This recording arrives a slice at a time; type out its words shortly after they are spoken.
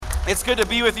It's good to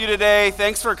be with you today.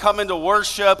 Thanks for coming to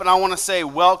worship, and I want to say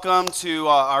welcome to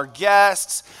our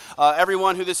guests,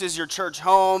 everyone who this is your church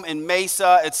home in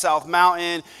Mesa, at South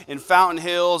Mountain, in Fountain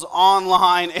Hills,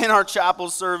 online, in our chapel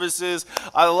services.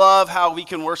 I love how we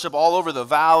can worship all over the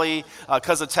valley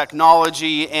because of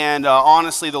technology, and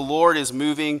honestly, the Lord is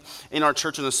moving in our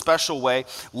church in a special way.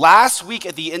 Last week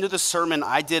at the end of the sermon,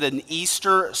 I did an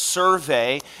Easter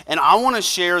survey, and I want to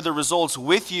share the results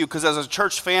with you because as a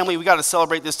church family, we got to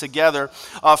celebrate this together.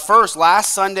 First,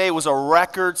 last Sunday was a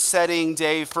record-setting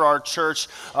day for our church.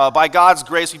 By God's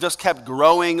grace, we just kept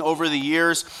growing over the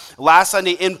years. Last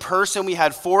Sunday, in person, we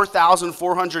had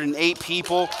 4,408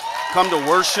 people come to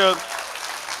worship.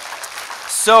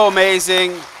 So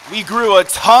amazing. We grew a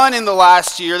ton in the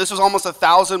last year. This was almost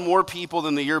 1,000 more people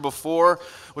than the year before,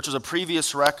 which was a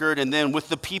previous record. And then with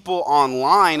the people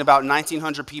online, about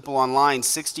 1,900 people online,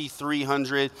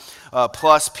 6,300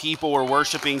 plus people were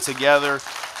worshiping together.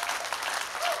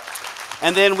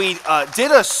 And then we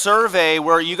did a survey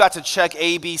where you got to check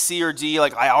A, B, C, or D,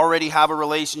 like I already have a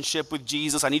relationship with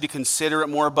Jesus, I need to consider it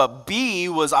more. But B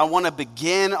was I want to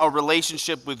begin a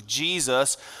relationship with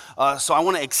Jesus, so I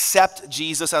want to accept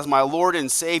Jesus as my Lord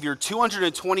and Savior.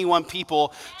 221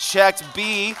 people checked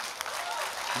B.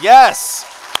 Yes.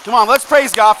 Come on, let's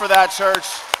praise God for that, church,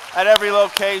 at every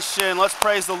location. Let's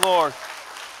praise the Lord.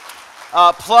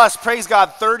 Plus, praise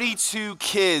God, 32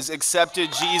 kids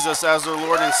accepted Jesus as their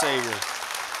Lord and Savior.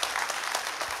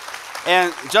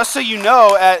 And just so you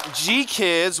know, at G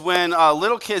Kids, when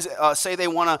little kids say they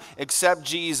want to accept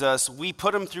Jesus, we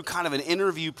put them through kind of an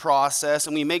interview process,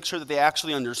 and we make sure that they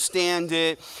actually understand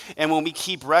it. And when we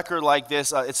keep record like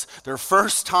this, it's their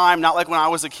first time, not like when I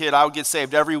was a kid, I would get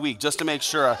saved every week just to make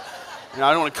sure.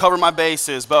 I don't want to cover my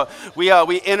bases, but we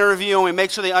interview and we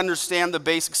make sure they understand the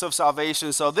basics of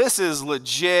salvation. So this is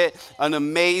legit an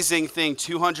amazing thing,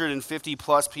 250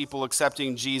 plus people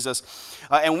accepting Jesus.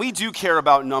 And we do care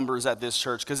about numbers at this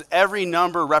church because every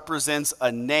number represents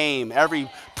a name. Every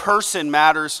person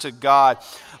matters to God.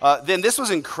 Then this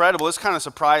was incredible. This kind of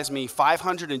surprised me.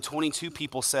 522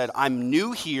 people said, I'm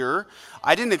new here.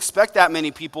 I didn't expect that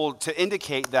many people to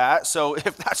indicate that. So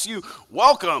if that's you,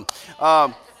 welcome.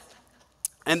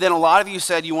 And then a lot of you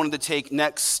said you wanted to take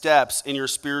next steps in your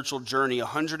spiritual journey.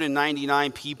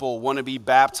 199 people want to be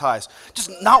baptized. Just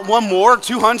not one more,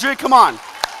 200? Come on.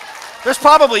 There's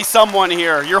probably someone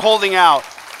here. You're holding out.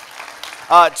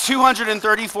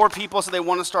 234 people said they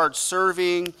want to start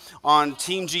serving on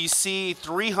Team GC.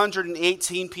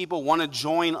 318 people want to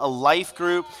join a life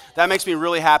group. That makes me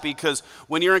really happy because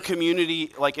when you're in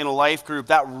community, like in a life group,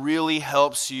 that really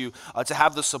helps you to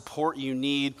have the support you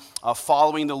need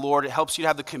following the Lord. It helps you to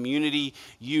have the community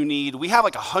you need. We have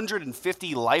like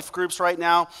 150 life groups right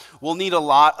now. We'll need a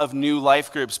lot of new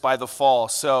life groups by the fall.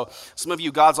 So some of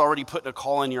you, God's already put a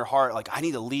call in your heart, like I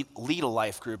need to lead a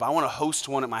life group. I want to host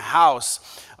one at my house.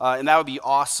 And that would be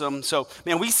awesome. So,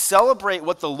 man, we celebrate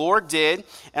what the Lord did,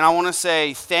 and I want to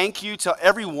say thank you to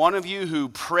every one of you who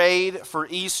prayed for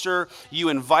Easter. You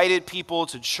invited people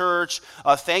to church.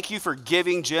 Thank you for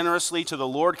giving generously to the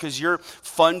Lord because you're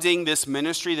funding this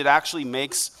ministry that actually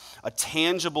makes a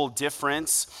tangible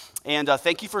difference. And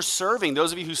thank you for serving,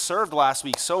 those of you who served last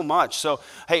week so much. So,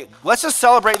 hey, let's just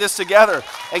celebrate this together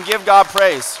and give God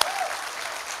praise.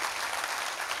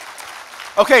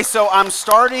 Okay, so I'm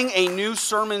starting a new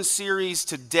sermon series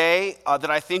today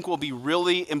that I think will be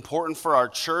really important for our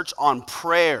church on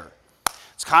prayer.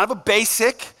 It's kind of a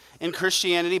basic in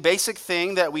Christianity, basic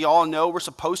thing that we all know we're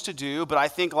supposed to do, but I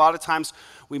think a lot of times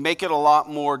we make it a lot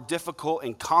more difficult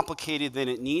and complicated than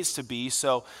it needs to be.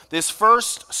 So this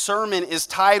first sermon is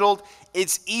titled,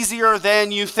 It's Easier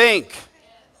Than You Think.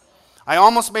 I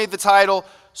almost made the title,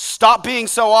 Stop Being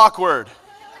So Awkward.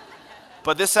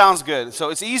 But this sounds good.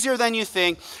 So it's easier than you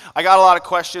think. I got a lot of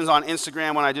questions on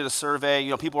Instagram when I did a survey.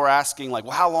 People were asking, like,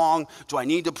 well, how long do I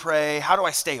need to pray? How do I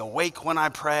stay awake when I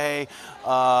pray?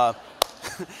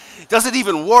 Does it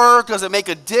even work? Does it make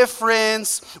a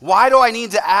difference? Why do I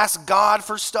need to ask God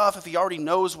for stuff if he already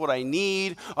knows what I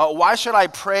need? Why should I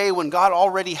pray when God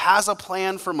already has a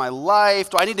plan for my life?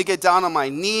 Do I need to get down on my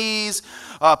knees?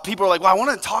 People are like, well, I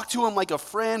want to talk to him like a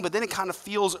friend, but then it kind of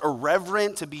feels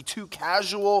irreverent to be too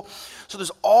casual. So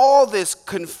there's all this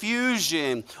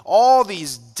confusion, all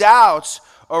these doubts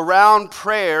around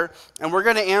prayer, and we're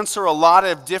going to answer a lot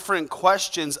of different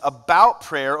questions about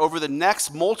prayer over the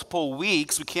next multiple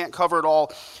weeks. We can't cover it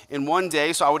all in one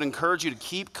day, so I would encourage you to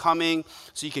keep coming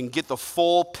so you can get the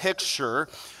full picture.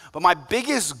 But my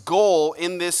biggest goal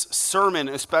in this sermon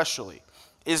especially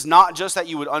is not just that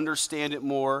you would understand it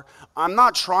more. I'm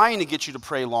not trying to get you to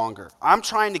pray longer. I'm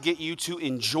trying to get you to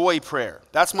enjoy prayer.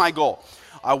 That's my goal.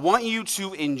 I want you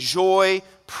to enjoy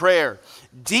prayer.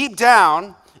 Deep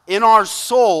down in our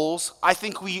souls, I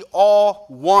think we all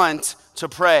want to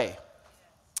pray.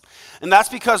 And that's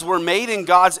because we're made in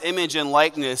God's image and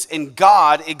likeness, and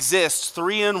God exists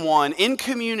 3 in 1 in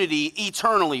community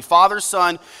eternally, Father,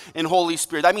 Son, and Holy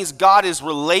Spirit. That means God is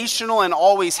relational and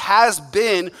always has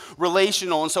been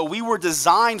relational. And so we were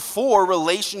designed for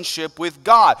relationship with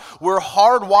God. We're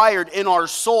hardwired in our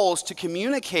souls to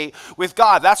communicate with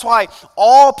God. That's why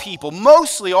all people,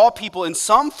 mostly all people in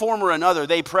some form or another,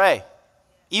 they pray.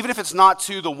 Even if it's not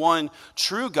to the one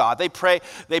true God, they pray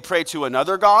to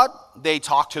another God. They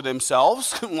talk to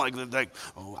themselves, like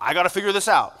oh, I got to figure this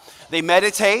out. They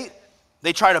meditate.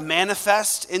 They try to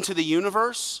manifest into the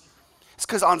universe. It's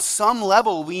because on some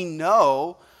level we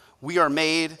know we are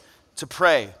made to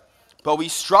pray, but we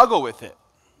struggle with it.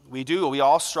 We do. We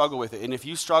all struggle with it. And if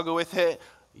you struggle with it,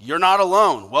 you're not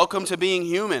alone. Welcome to being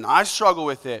human. I struggle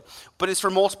with it, but it's for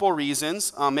multiple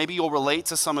reasons. Maybe you'll relate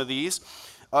to some of these.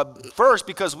 First,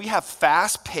 because we have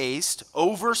fast-paced,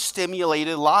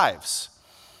 overstimulated lives.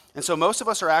 And so most of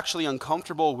us are actually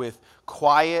uncomfortable with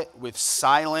quiet, with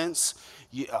silence.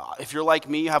 If you're like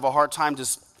me, you have a hard time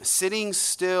just sitting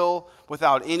still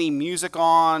without any music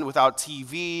on, without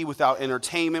TV, without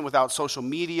entertainment, without social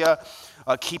media,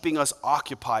 keeping us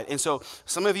occupied. And so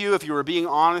some of you, if you were being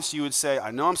honest, you would say,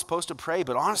 I know I'm supposed to pray,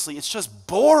 but honestly, it's just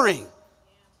boring.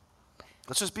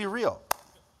 Let's just be real.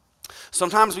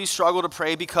 Sometimes we struggle to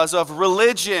pray because of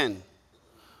religion.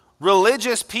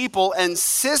 Religious people and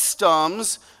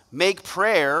systems make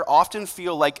prayer often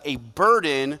feel like a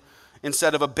burden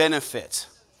instead of a benefit.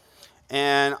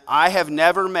 And I have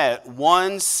never met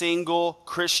one single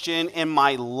Christian in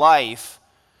my life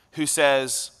who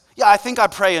says, yeah, I think I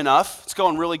pray enough. It's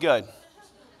going really good.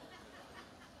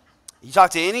 You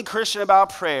talk to any Christian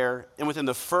about prayer, and within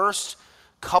the first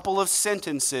couple of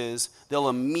sentences, they'll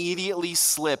immediately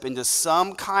slip into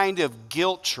some kind of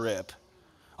guilt trip.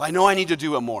 Well, I know I need to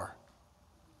do it more.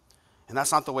 And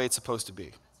that's not the way it's supposed to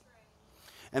be.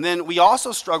 And then we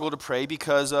also struggle to pray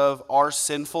because of our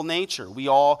sinful nature. We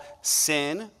all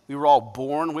sin. We were all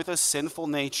born with a sinful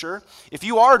nature. If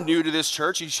you are new to this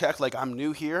church, you check like, I'm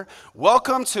new here.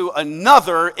 Welcome to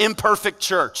another imperfect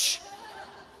church.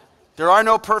 There are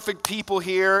no perfect people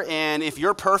here, and if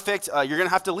you're perfect, you're going to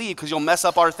have to leave because you'll mess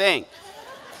up our thing.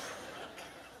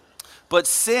 But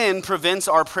sin prevents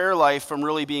our prayer life from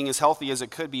really being as healthy as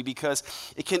it could be because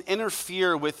it can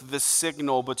interfere with the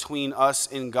signal between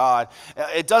us and God.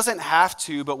 It doesn't have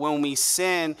to, but when we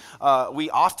sin,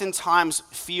 we oftentimes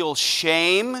feel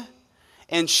shame,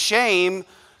 and shame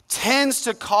tends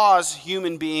to cause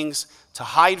human beings to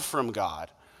hide from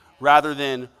God rather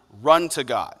than run to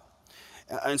God.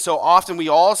 And so often we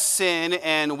all sin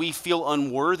and we feel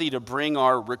unworthy to bring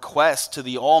our request to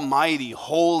the almighty,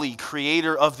 holy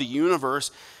creator of the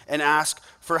universe and ask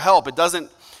for help. It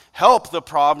doesn't help the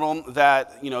problem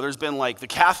that, there's been like the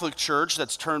Catholic Church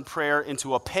that's turned prayer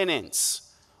into a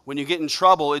penance. When you get in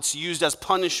trouble, it's used as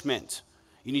punishment.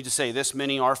 You need to say this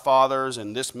many Our Fathers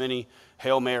and this many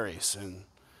Hail Marys. And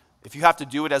if you have to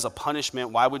do it as a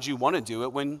punishment, why would you want to do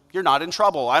it when you're not in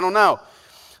trouble? I don't know.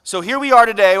 So here we are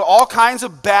today, all kinds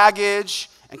of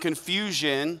baggage and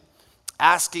confusion,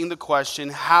 asking the question,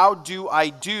 how do I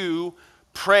do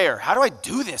prayer? How do I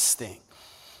do this thing?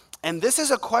 And this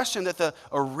is a question that the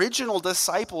original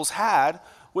disciples had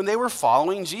when they were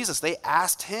following Jesus. They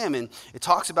asked him, and it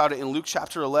talks about it in Luke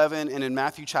chapter 11 and in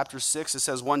Matthew chapter 6. It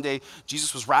says one day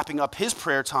Jesus was wrapping up his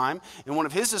prayer time, and one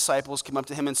of his disciples came up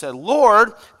to him and said,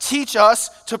 Lord, teach us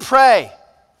to pray.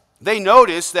 They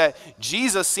noticed that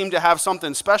Jesus seemed to have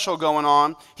something special going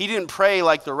on. He didn't pray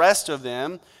like the rest of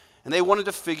them, and they wanted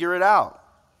to figure it out.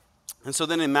 And so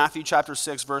then in Matthew chapter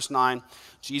 6, verse 9,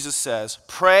 Jesus says,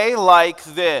 pray like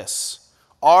this,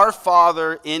 Our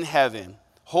Father in heaven,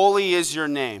 holy is your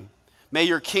name. May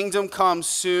your kingdom come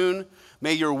soon.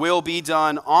 May your will be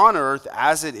done on earth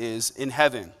as it is in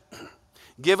heaven.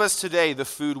 Give us today the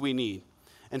food we need,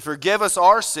 and forgive us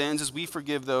our sins as we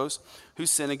forgive those who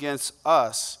sin against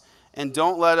us. And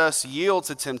don't let us yield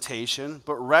to temptation,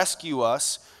 but rescue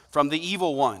us from the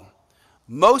evil one.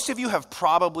 Most of you have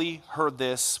probably heard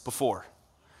this before.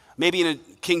 Maybe in a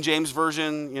King James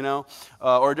version,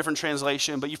 or a different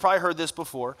translation, but you've probably heard this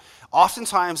before.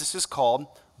 Oftentimes, this is called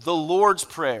the Lord's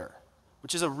Prayer,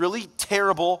 which is a really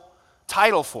terrible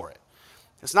title for it.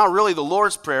 It's not really the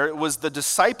Lord's Prayer. It was the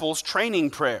disciples' training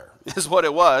prayer, is what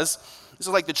it was. This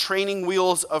is like the training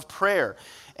wheels of prayer.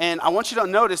 And I want you to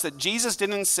notice that Jesus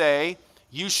didn't say,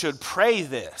 you should pray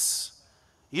this.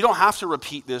 You don't have to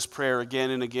repeat this prayer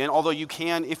again and again, although you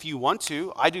can if you want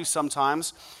to. I do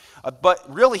sometimes.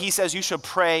 But really, he says you should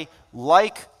pray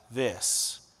like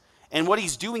this. And what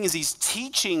he's doing is he's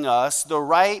teaching us the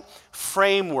right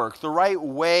framework, the right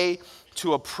way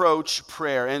to approach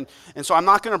prayer. And so I'm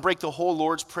not going to break the whole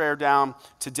Lord's Prayer down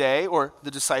today, or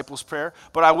the disciples' prayer,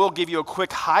 but I will give you a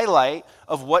quick highlight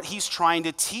of what he's trying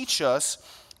to teach us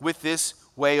with this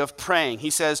way of praying. He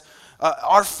says,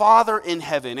 our Father in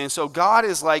heaven. And so God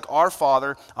is like our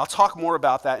Father. I'll talk more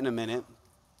about that in a minute.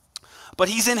 But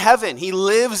he's in heaven. He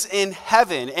lives in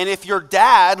heaven. And if your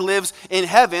dad lives in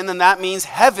heaven, then that means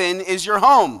heaven is your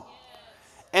home.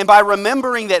 And by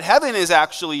remembering that heaven is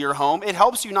actually your home, it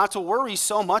helps you not to worry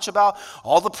so much about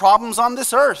all the problems on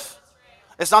this earth.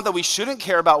 It's not that we shouldn't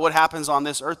care about what happens on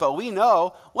this earth, but we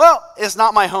know, well, it's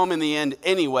not my home in the end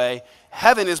anyway.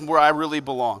 Heaven is where I really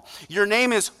belong. Your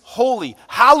name is holy.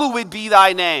 Hallowed be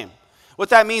thy name. What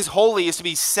that means, holy, is to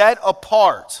be set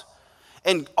apart.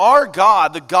 And our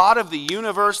God, the God of the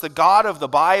universe, the God of the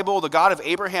Bible, the God of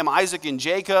Abraham, Isaac, and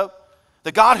Jacob,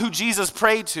 the God who Jesus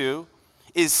prayed to,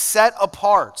 is set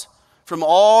apart from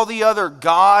all the other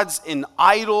gods and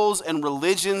idols and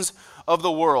religions of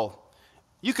the world.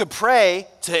 You could pray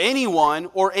to anyone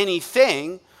or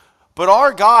anything, but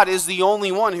our God is the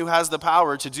only one who has the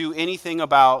power to do anything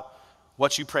about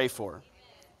what you pray for.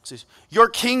 It says, your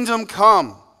kingdom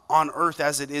come on earth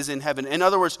as it is in heaven. In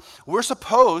other words, we're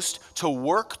supposed to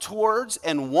work towards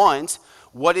and want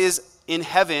what is in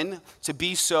heaven to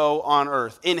be so on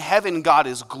earth. In heaven, God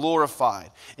is glorified.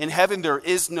 In heaven, there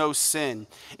is no sin.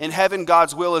 In heaven,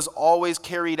 God's will is always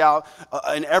carried out,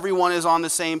 and everyone is on the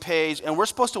same page. And we're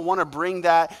supposed to want to bring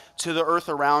that to the earth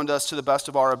around us to the best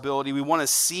of our ability. We want to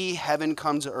see heaven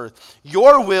come to earth.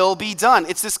 Your will be done.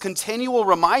 It's this continual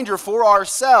reminder for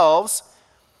ourselves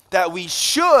that we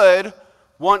should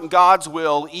want God's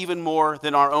will even more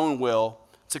than our own will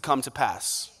to come to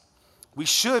pass. We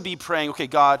should be praying, okay,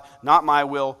 God, not my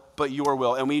will, but your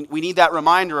will. And we need that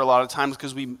reminder a lot of times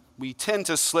because we tend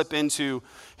to slip into,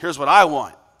 here's what I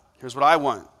want. Here's what I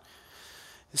want.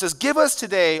 It says, give us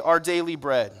today our daily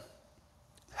bread.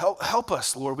 Help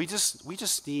us, Lord. We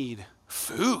just need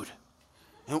food.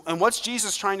 And what's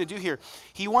Jesus trying to do here?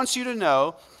 He wants you to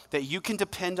know that you can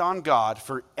depend on God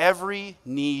for every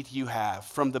need you have,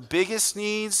 from the biggest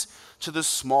needs to the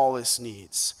smallest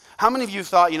needs. How many of you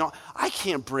thought, I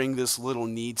can't bring this little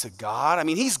need to God? I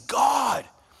mean, he's God.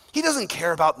 He doesn't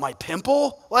care about my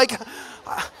pimple. Like,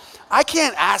 I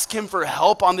can't ask him for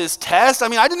help on this test. I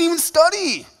mean, I didn't even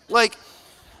study.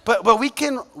 But we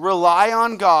can rely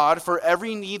on God for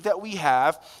every need that we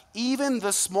have, even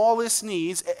the smallest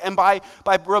needs. And by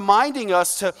reminding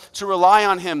us to rely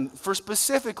on him for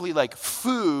specifically like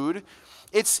food,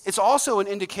 it's also an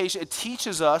indication, it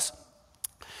teaches us,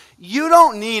 you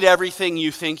don't need everything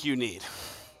you think you need.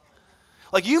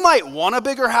 Like, you might want a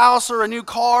bigger house or a new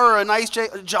car or a nice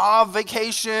job,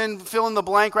 vacation, fill in the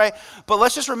blank, right? But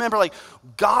let's just remember,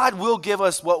 God will give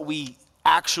us what we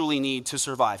actually need to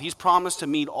survive. He's promised to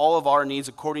meet all of our needs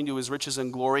according to his riches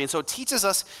and glory. And so it teaches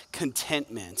us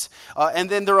contentment. And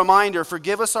then the reminder,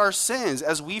 forgive us our sins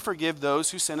as we forgive those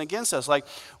who sin against us.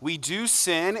 We do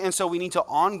sin, and so we need to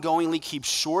ongoingly keep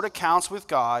short accounts with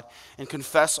God and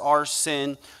confess our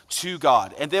sin to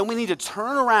God. And then we need to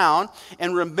turn around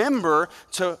and remember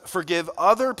to forgive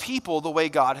other people the way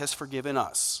God has forgiven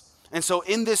us. And so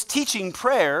in this teaching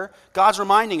prayer, God's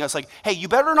reminding us, hey, you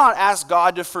better not ask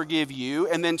God to forgive you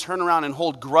and then turn around and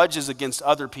hold grudges against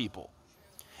other people.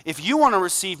 If you want to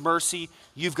receive mercy,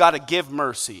 you've got to give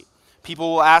mercy.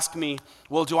 People will ask me,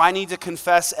 well, do I need to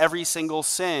confess every single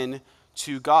sin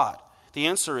to God? The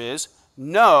answer is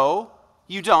no,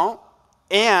 you don't.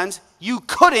 And you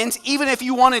couldn't even if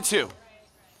you wanted to.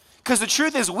 Because the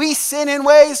truth is, we sin in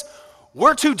ways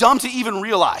we're too dumb to even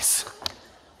realize.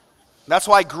 That's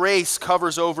why grace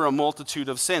covers over a multitude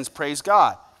of sins. Praise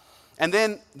God. And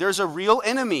then there's a real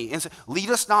enemy. And lead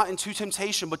us not into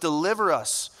temptation, but deliver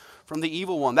us from the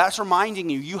evil one. That's reminding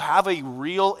you have a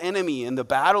real enemy, and the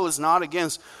battle is not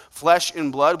against flesh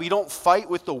and blood. We don't fight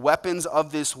with the weapons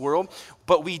of this world,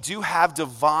 but we do have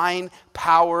divine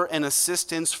power and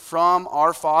assistance from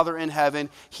our Father in heaven.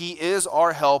 He is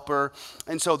our helper.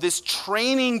 And so this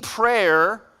training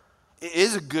prayer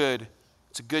is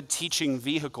it's a good teaching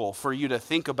vehicle for you to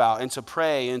think about and to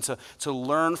pray and to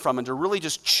learn from and to really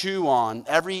just chew on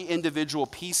every individual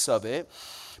piece of it.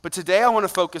 But today I want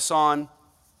to focus on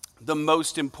the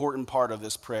most important part of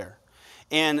this prayer.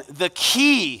 And the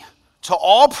key to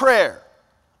all prayer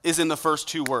is in the first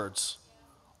two words.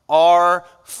 Our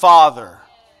Father.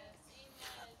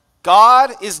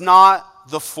 God is not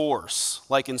the Force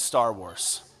like in Star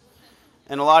Wars.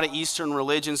 And a lot of Eastern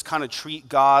religions kind of treat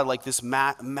God like this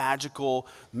magical,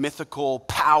 mythical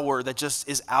power that just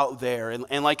is out there.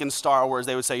 And like in Star Wars,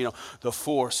 they would say, the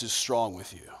Force is strong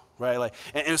with you, right? Like,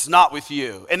 and it's not with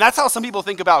you. And that's how some people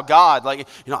think about God. Like,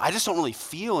 I just don't really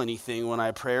feel anything when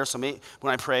I pray. So when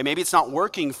I pray, maybe it's not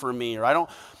working for me, or I don't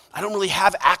really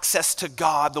have access to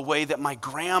God the way that my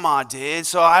grandma did.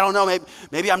 So I don't know,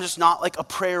 maybe I'm just not like a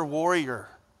prayer warrior.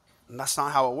 And that's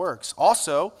not how it works.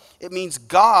 Also, it means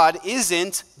God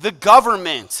isn't the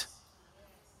government.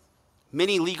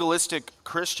 Many legalistic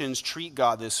Christians treat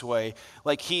God this way,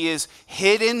 like he is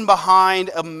hidden behind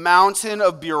a mountain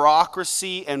of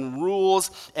bureaucracy and rules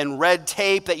and red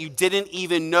tape that you didn't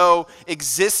even know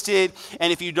existed.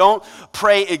 And if you don't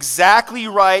pray exactly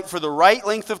right for the right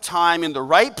length of time in the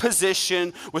right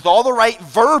position with all the right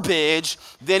verbiage,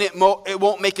 then it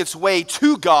won't make its way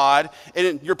to God,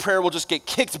 and your prayer will just get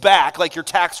kicked back like your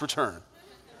tax return.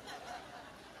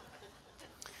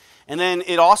 And then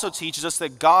it also teaches us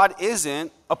that God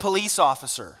isn't a police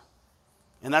officer.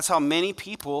 And that's how many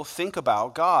people think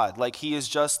about God. Like he is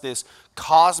just this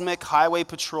cosmic highway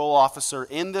patrol officer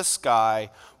in the sky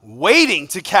waiting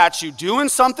to catch you doing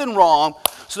something wrong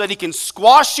so that he can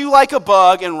squash you like a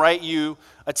bug and write you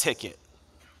a ticket.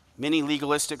 Many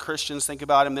legalistic Christians think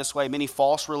about him this way. Many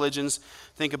false religions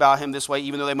think about him this way,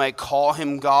 even though they might call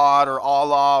him God or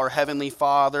Allah or Heavenly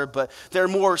Father. But they're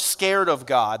more scared of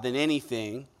God than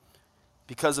anything,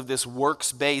 because of this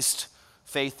works-based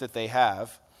faith that they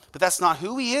have. But that's not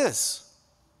who he is.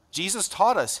 Jesus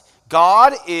taught us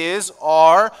God is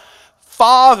our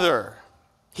Father.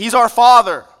 He's our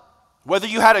Father. Whether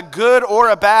you had a good or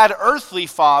a bad earthly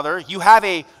father, you have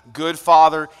a good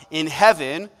Father in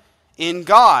heaven, in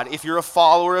God, if you're a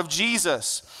follower of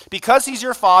Jesus. Because he's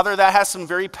your Father, that has some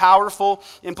very powerful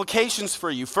implications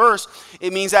for you. First,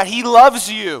 it means that he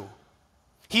loves you.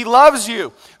 He loves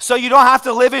you, so you don't have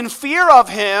to live in fear of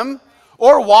him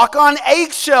or walk on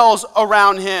eggshells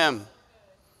around him.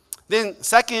 Then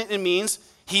second, it means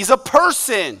he's a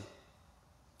person.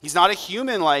 He's not a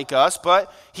human like us,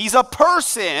 but he's a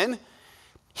person.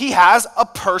 He has a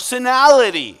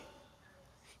personality.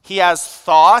 He has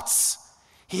thoughts,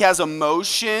 he has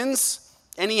emotions,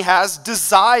 and he has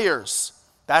desires.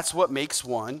 That's what makes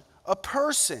one a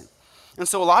person. And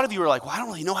so a lot of you are like, well, I don't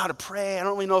really know how to pray. I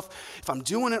don't really know if I'm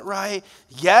doing it right.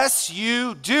 Yes,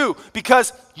 you do,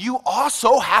 because you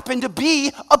also happen to be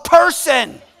a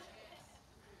person.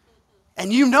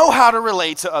 And you know how to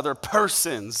relate to other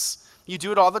persons. You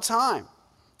do it all the time.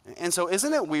 And so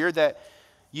isn't it weird that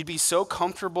you'd be so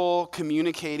comfortable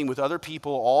communicating with other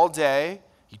people all day?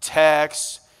 You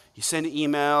text, you send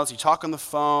emails, you talk on the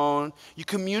phone, you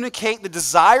communicate the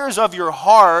desires of your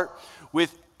heart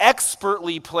with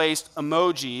expertly placed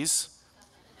emojis.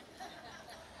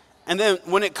 And then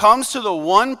when it comes to the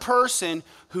one person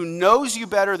who knows you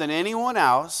better than anyone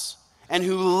else and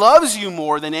who loves you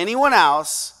more than anyone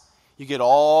else, you get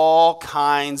all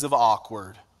kinds of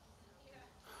awkward.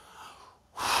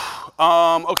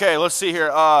 Okay, let's see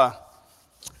here.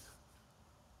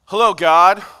 Hello,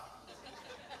 God.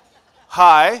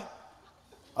 Hi.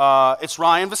 It's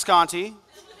Ryan Visconti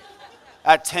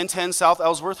at 1010 South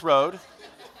Ellsworth Road.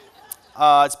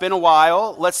 It's been a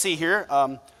while. Let's see here.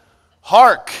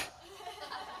 Hark,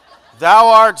 thou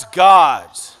art God,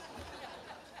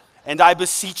 and I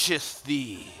beseecheth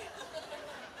thee.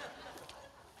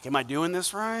 Am I doing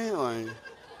this right?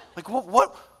 Like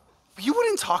what? You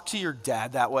wouldn't talk to your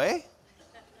dad that way,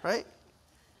 right?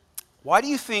 Why do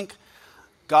you think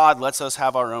God lets us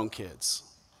have our own kids?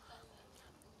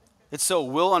 It's so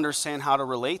we'll understand how to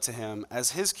relate to him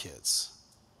as his kids.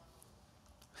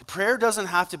 Prayer doesn't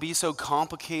have to be so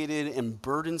complicated and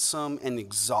burdensome and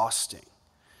exhausting.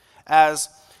 As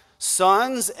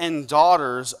sons and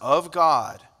daughters of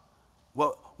God,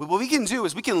 what we can do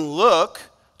is we can look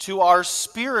to our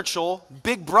spiritual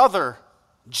big brother,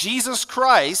 Jesus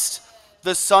Christ,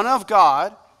 the Son of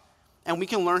God, and we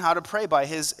can learn how to pray by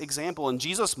his example. And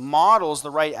Jesus models the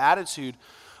right attitude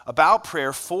about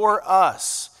prayer for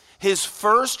us. His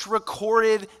first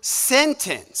recorded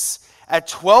sentence at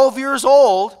 12 years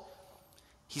old,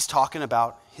 he's talking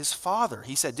about his Father.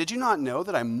 He said, "Did you not know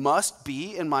that I must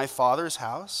be in my Father's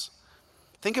house?"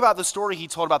 Think about the story he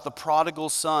told about the prodigal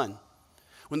son.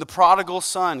 When the prodigal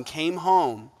son came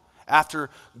home after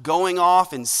going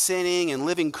off and sinning and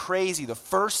living crazy, the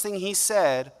first thing he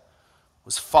said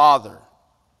was, "Father."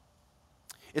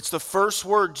 It's the first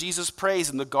word Jesus prays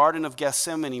in the Garden of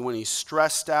Gethsemane when he's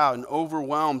stressed out and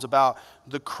overwhelmed about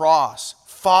the cross.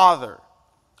 Father.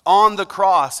 On the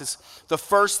cross, it's the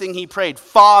first thing he prayed.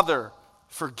 Father,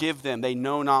 forgive them. They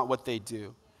know not what they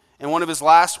do. And one of his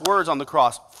last words on the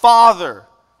cross, Father,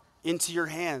 into your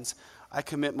hands I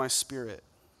commit my spirit.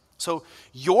 So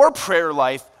your prayer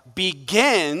life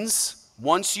begins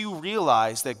once you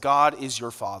realize that God is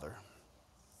your Father.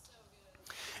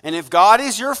 And if God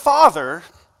is your father,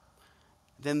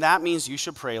 then that means you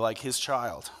should pray like his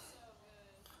child.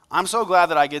 I'm so glad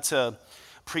that I get to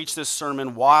preach this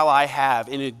sermon while I have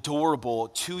an adorable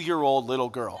 2-year-old little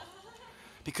girl,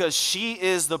 because she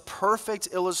is the perfect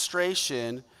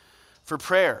illustration for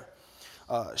prayer.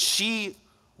 She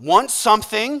wants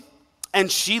something,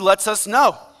 and she lets us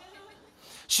know.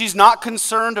 She's not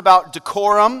concerned about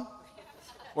decorum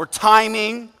or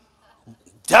timing,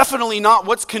 definitely not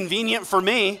what's convenient for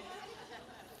me.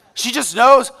 She just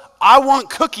knows, I want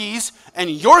cookies, and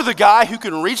you're the guy who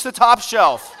can reach the top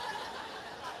shelf.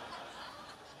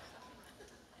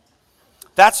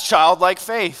 That's childlike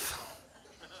faith.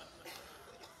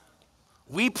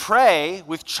 We pray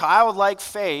with childlike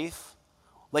faith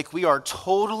like we are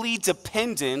totally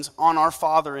dependent on our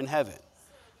Father in heaven,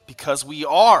 because we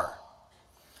are.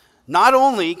 Not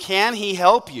only can he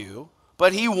help you,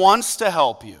 but he wants to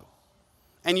help you.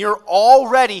 And you're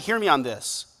already, hear me on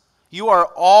this, you are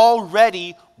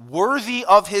already worthy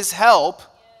of his help,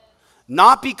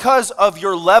 not because of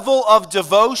your level of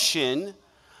devotion,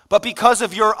 but because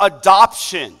of your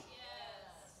adoption.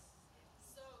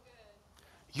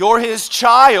 You're his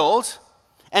child,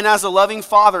 and as a loving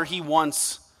father, he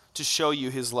wants to show you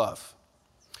his love.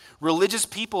 Religious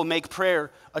people make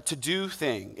prayer a to-do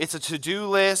thing. It's a to-do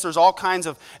list. There's all kinds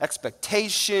of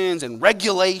expectations and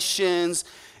regulations.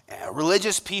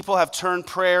 Religious people have turned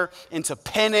prayer into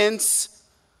penance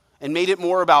and made it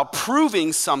more about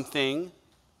proving something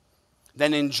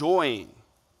than enjoying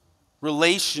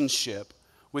relationship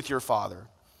with your Father.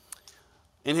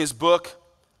 In his book,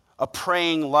 A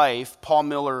Praying Life, Paul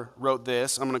Miller wrote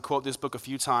this. I'm going to quote this book a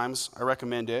few times. I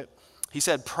recommend it. He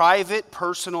said, "Private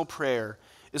personal prayer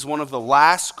is one of the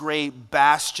last great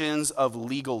bastions of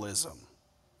legalism.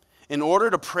 In order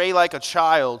to pray like a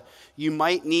child, you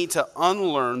might need to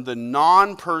unlearn the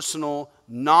non-personal,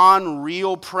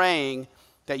 non-real praying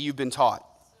that you've been taught."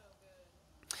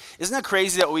 Isn't it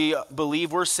crazy that we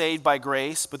believe we're saved by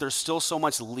grace, but there's still so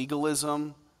much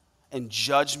legalism and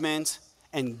judgment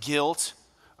and guilt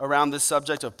around this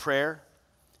subject of prayer?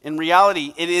 In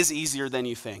reality, it is easier than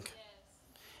you think.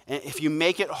 And if you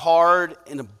make it hard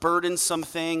and a burdensome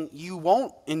thing, you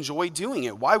won't enjoy doing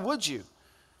it. Why would you?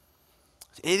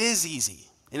 It is easy,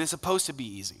 and it's supposed to be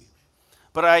easy.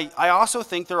 But I also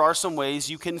think there are some ways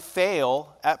you can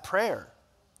fail at prayer.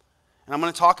 And I'm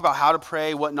going to talk about how to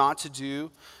pray, what not to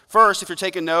do. First, if you're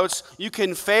taking notes, you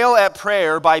can fail at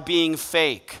prayer by being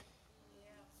fake.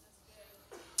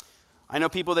 I know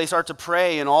people, they start to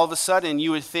pray, and all of a sudden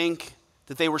you would think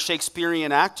that they were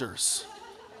Shakespearean actors.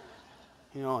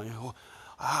 You know,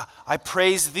 I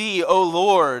praise thee, O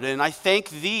Lord, and I thank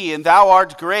thee, and thou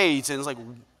art great. And it's like,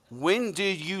 when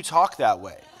did you talk that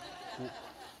way?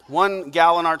 One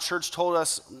gal in our church told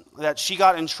us that she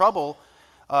got in trouble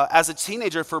as a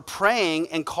teenager for praying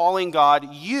and calling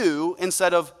God you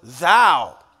instead of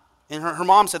thou. And her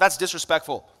mom said, that's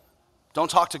disrespectful. Don't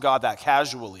talk to God that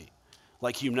casually,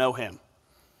 like you know him.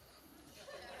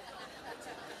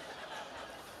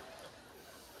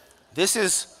 This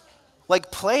is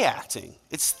like play acting.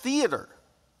 It's theater.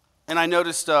 And I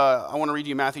noticed, I want to read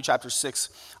you Matthew chapter 6.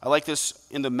 I like this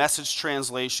in the Message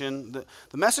translation.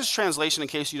 The Message translation, in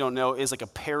case you don't know, is like a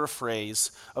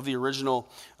paraphrase of the original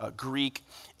Greek.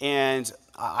 And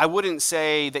I wouldn't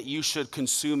say that you should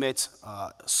consume it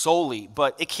solely,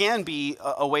 but it can be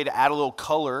a way to add a little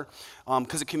color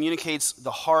because it communicates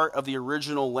the heart of the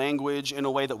original language in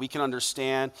a way that we can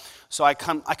understand. So I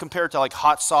compare it to like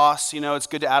hot sauce. You know, it's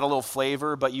good to add a little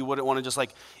flavor, but you wouldn't want to just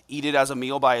like eat it as a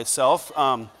meal by itself.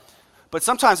 But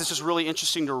sometimes it's just really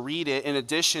interesting to read it in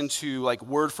addition to like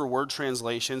word-for-word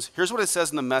translations. Here's what it says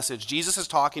in the Message. Jesus is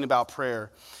talking about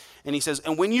prayer. And he says,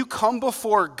 and when you come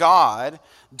before God,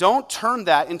 don't turn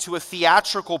that into a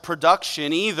theatrical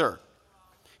production either.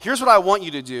 Here's what I want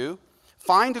you to do.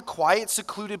 Find a quiet,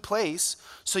 secluded place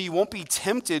so you won't be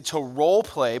tempted to role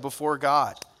play before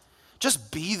God.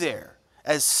 Just be there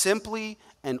as simply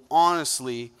and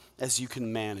honestly as you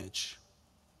can manage.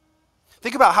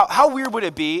 Think about how weird would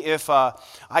it be if I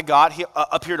got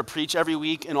up here to preach every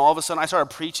week and all of a sudden I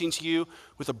started preaching to you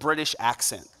with a British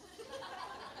accent.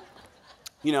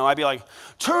 You know, I'd be like,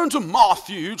 turn to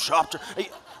Matthew chapter.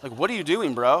 Like, what are you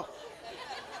doing, bro?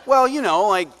 Well, you know,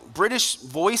 like British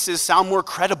voices sound more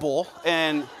credible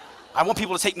and I want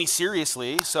people to take me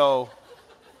seriously, so,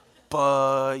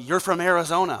 but you're from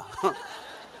Arizona.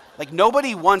 Like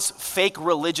nobody wants fake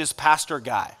religious pastor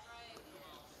guy.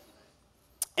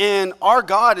 And our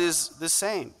God is the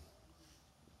same.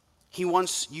 He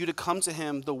wants you to come to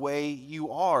him the way you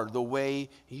are, the way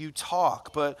you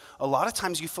talk. But a lot of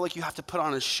times you feel like you have to put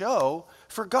on a show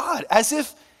for God, as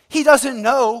if he doesn't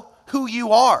know who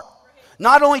you are.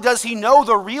 Not only does he know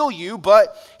the real you,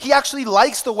 but he actually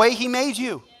likes the way he made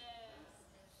you.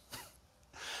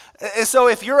 And so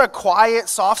if you're a quiet,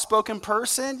 soft-spoken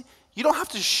person, you don't have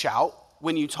to shout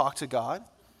when you talk to God.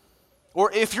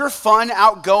 Or if you're fun,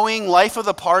 outgoing, life of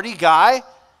the party guy,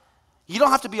 you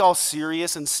don't have to be all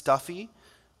serious and stuffy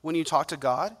when you talk to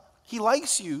God. He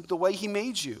likes you the way he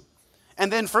made you.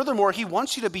 And then furthermore, he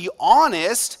wants you to be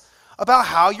honest about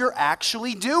how you're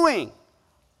actually doing.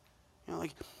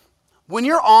 When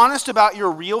you're honest about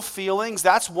your real feelings,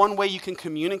 that's one way you can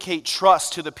communicate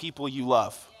trust to the people you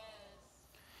love.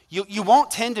 You won't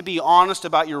tend to be honest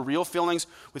about your real feelings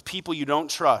with people you don't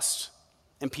trust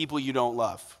and people you don't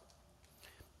love.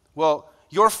 Well,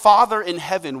 your Father in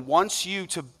heaven wants you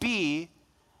to be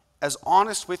as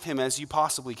honest with him as you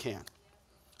possibly can.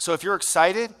 So if you're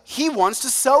excited, he wants to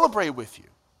celebrate with you.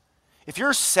 If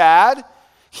you're sad,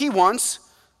 he wants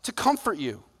to comfort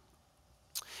you.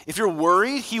 If you're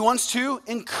worried, he wants to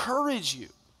encourage you.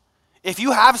 If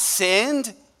you have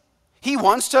sinned, he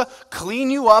wants to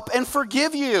clean you up and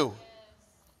forgive you.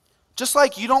 Just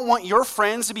like you don't want your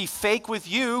friends to be fake with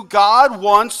you, God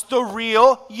wants the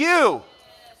real you.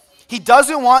 He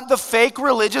doesn't want the fake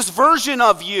religious version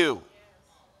of you.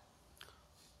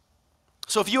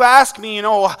 So if you ask me,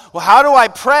 well, how do I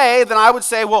pray? Then I would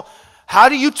say, well, how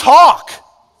do you talk?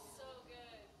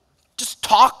 Just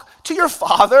talk to your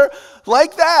Father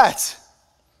like that.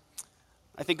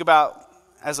 I think about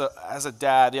as a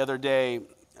dad, the other day,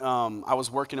 I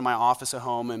was working in my office at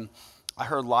home, and I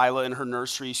heard Lila in her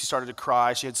nursery. She started to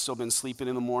cry. She had still been sleeping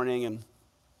in the morning, and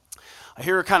I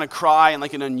hear her kind of cry in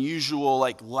like an unusual,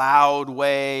 like loud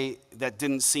way that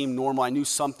didn't seem normal. I knew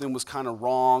something was kind of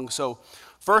wrong. So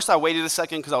first I waited a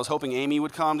second because I was hoping Amy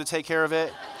would come to take care of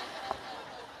it.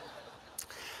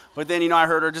 But then, I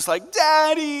heard her just like,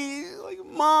 Daddy, like,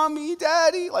 Mommy,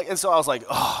 Daddy. And so I was like,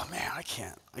 oh man, I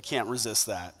can't resist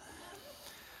that.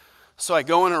 So I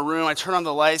go in her room, I turn on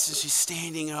the lights, and she's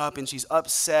standing up, and she's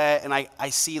upset, and I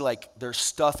see like there's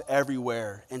stuff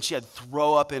everywhere. And she had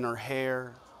throw up in her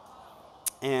hair,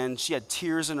 and she had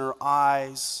tears in her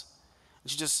eyes,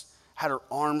 and she just had her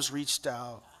arms reached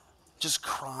out, just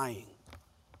crying.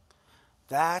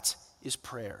 That is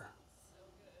prayer.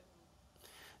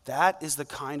 That is the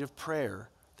kind of prayer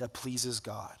that pleases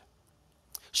God.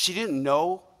 She didn't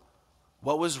know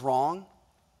what was wrong.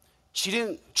 She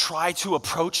didn't try to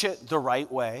approach it the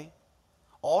right way.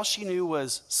 All she knew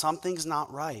was something's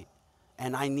not right,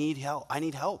 and I need help. I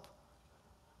need help.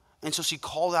 And so she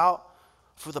called out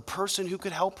for the person who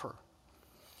could help her.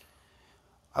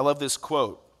 I love this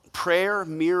quote. Prayer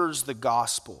mirrors the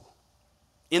gospel.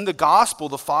 In the gospel,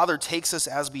 the Father takes us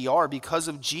as we are because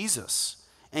of Jesus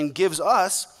and gives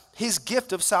us his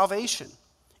gift of salvation.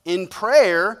 In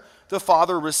prayer, the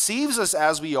Father receives us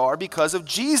as we are because of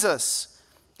Jesus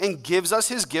and gives us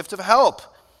his gift of help.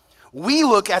 We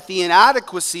look at the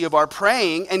inadequacy of our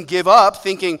praying and give up,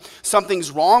 thinking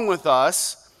something's wrong with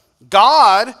us.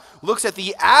 God looks at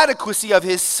the adequacy of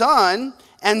his Son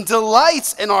and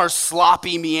delights in our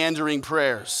sloppy, meandering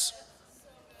prayers.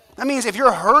 That means if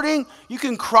you're hurting, you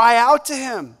can cry out to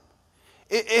him.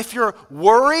 If you're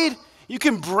worried, you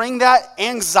can bring that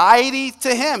anxiety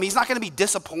to him. He's not going to be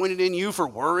disappointed in you for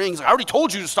worrying. He's like, I already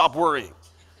told you to stop worrying.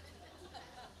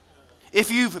 If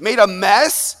you've made a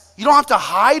mess, you don't have to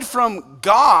hide from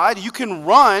God. You can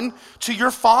run to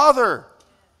your Father.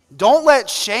 Don't let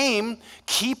shame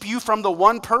keep you from the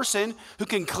one person who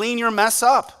can clean your mess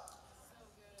up.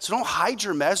 So don't hide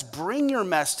your mess. Bring your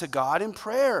mess to God in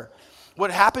prayer. What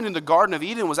happened in the Garden of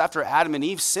Eden was after Adam and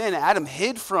Eve sinned, Adam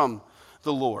hid from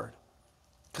the Lord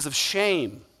because of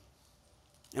shame.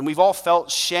 And we've all felt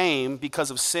shame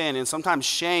because of sin. And sometimes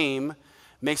shame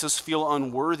makes us feel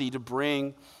unworthy to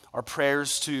bring our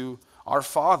prayers to our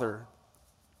Father.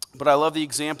 But I love the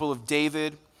example of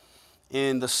David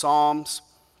in the Psalms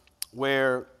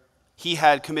where he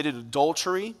had committed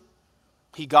adultery.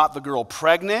 He got the girl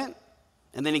pregnant,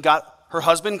 and then he got her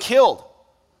husband killed.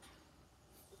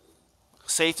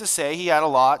 Safe to say he had a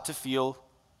lot to feel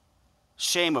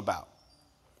shame about.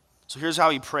 So here's how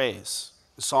he prays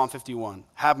in Psalm 51.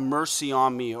 Have mercy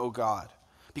on me, O God,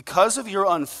 because of your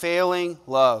unfailing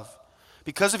love,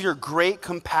 because of your great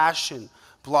compassion,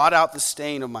 blot out the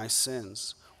stain of my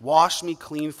sins. Wash me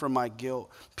clean from my guilt.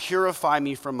 Purify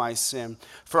me from my sin.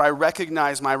 For I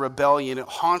recognize my rebellion. It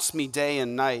haunts me day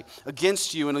and night.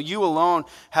 Against you and you alone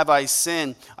have I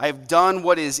sinned. I have done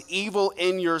what is evil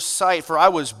in your sight. For I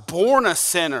was born a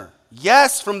sinner.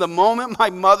 Yes, from the moment my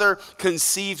mother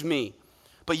conceived me.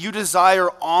 But you desire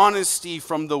honesty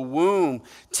from the womb,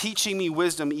 teaching me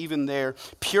wisdom even there.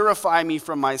 Purify me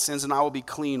from my sins, and I will be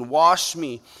clean. Wash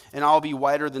me, and I will be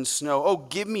whiter than snow. Oh,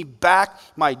 give me back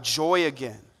my joy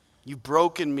again. You've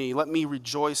broken me. Let me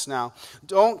rejoice now.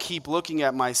 Don't keep looking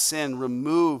at my sin.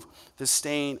 Remove the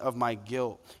stain of my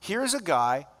guilt. Here's a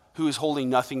guy who is holding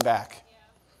nothing back.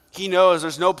 He knows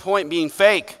there's no point being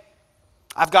fake.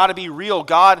 I've got to be real.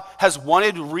 God has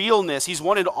wanted realness. He's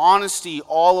wanted honesty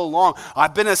all along.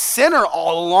 I've been a sinner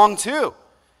all along too.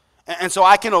 And so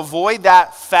I can avoid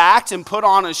that fact and put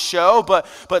on a show, but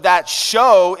that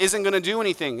show isn't going to do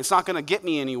anything. It's not going to get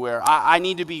me anywhere. I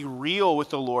need to be real with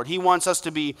the Lord. He wants us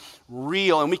to be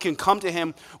real, and we can come to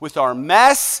him with our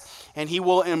mess, and he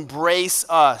will embrace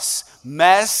us,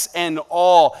 mess and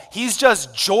all. He's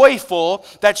just joyful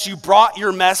that you brought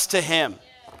your mess to him.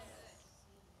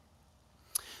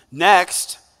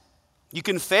 Next, you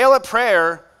can fail at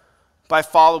prayer by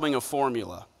following a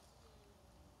formula.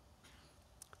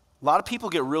 A lot of people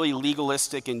get really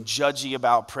legalistic and judgy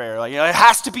about prayer. Like, it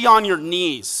has to be on your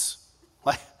knees.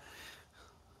 Like,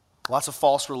 lots of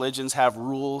false religions have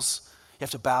rules. You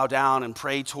have to bow down and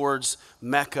pray towards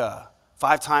Mecca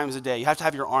 5 times a day. You have to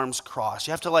have your arms crossed.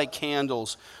 You have to light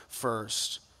candles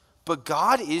first. But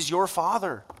God is your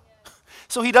Father.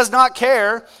 So he does not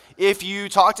care if you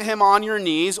talk to him on your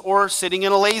knees or sitting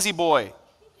in a lazy boy.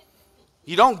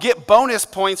 You don't get bonus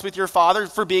points with your Father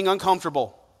for being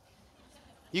uncomfortable.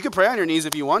 You can pray on your knees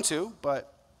if you want to,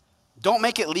 but don't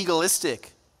make it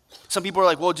legalistic. Some people are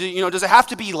like, well, does it have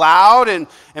to be loud and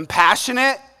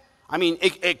passionate? I mean,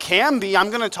 it can be. I'm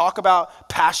going to talk about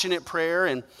passionate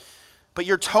prayer, but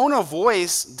your tone of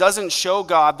voice doesn't show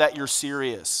God that you're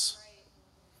serious.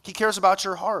 He cares about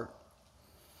your heart.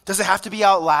 Does it have to be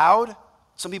out loud?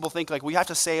 Some people think like we have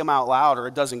to say them out loud or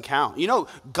it doesn't count. You know,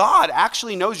 God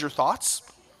actually knows your thoughts.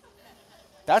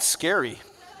 That's scary.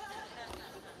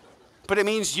 But it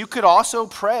means you could also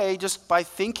pray just by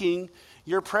thinking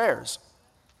your prayers.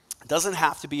 It doesn't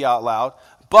have to be out loud.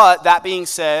 But that being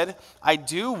said, I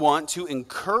do want to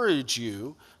encourage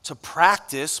you to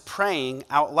practice praying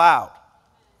out loud.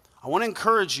 I want to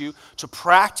encourage you to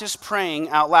practice praying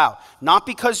out loud. Not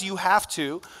because you have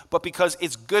to, but because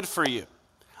it's good for you.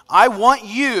 I want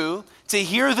you to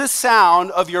hear the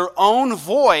sound of your own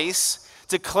voice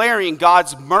declaring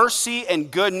God's mercy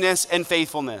and goodness and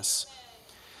faithfulness.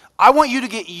 I want you to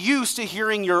get used to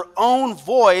hearing your own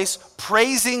voice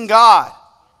praising God.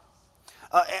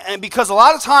 And because a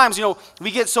lot of times,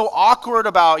 we get so awkward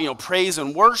about, praise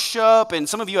and worship. And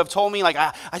some of you have told me, like,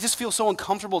 I just feel so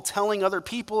uncomfortable telling other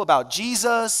people about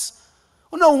Jesus.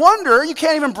 Well, no wonder you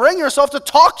can't even bring yourself to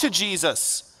talk to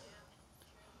Jesus.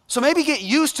 So maybe get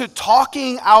used to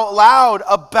talking out loud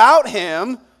about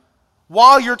him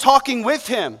while you're talking with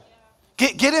him.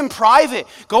 Get in private.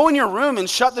 Go in your room and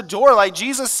shut the door like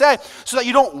Jesus said so that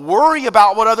you don't worry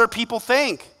about what other people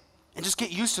think. And just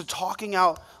get used to talking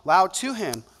out loud to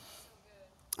him.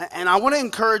 And I want to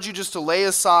encourage you just to lay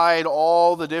aside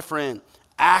all the different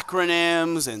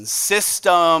acronyms and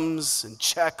systems and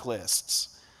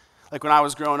checklists. Like when I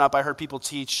was growing up, I heard people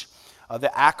teach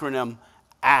the acronym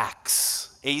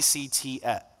ACTS,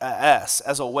 A-C-T-S,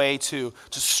 as a way to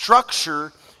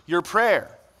structure your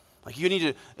prayer. Like you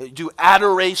need to do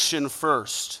adoration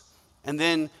first, and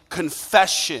then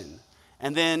confession,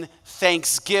 and then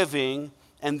thanksgiving,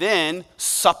 and then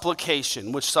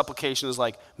supplication, which supplication is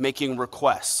like making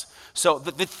requests. So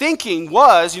the thinking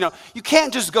was, you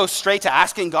can't just go straight to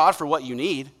asking God for what you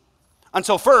need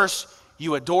until first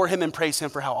you adore him and praise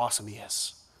him for how awesome he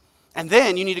is. And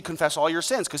then you need to confess all your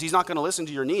sins because he's not going to listen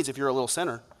to your needs if you're a little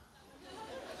sinner.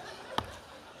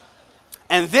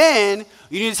 And then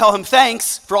you need to tell him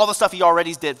thanks for all the stuff he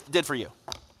already did for you.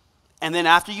 And then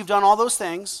after you've done all those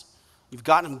things, you've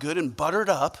gotten him good and buttered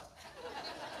up,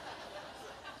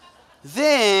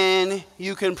 then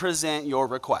you can present your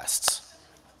requests.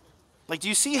 Like, do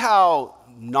you see how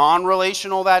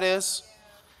non-relational that is?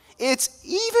 It's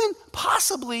even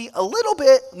possibly a little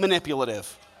bit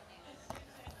manipulative.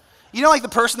 You know, like the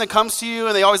person that comes to you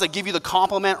and they always like give you the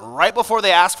compliment right before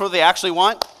they ask for what they actually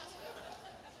want?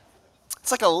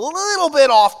 It's like a little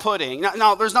bit off-putting.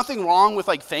 Now, there's nothing wrong with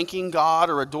like thanking God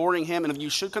or adoring him, and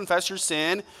you should confess your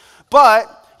sin,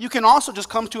 but you can also just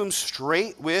come to him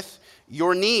straight with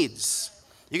your needs.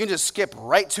 You can just skip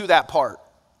right to that part.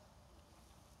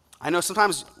 I know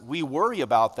sometimes we worry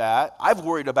about that. I've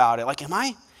worried about it. Like, am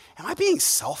I being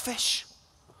selfish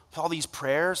with all these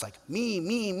prayers? Like,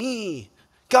 me.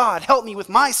 God, help me with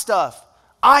my stuff.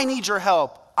 I need your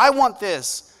help. I want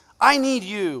this. I need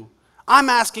you. I'm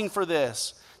asking for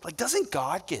this. Like, doesn't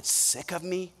God get sick of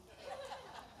me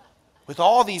with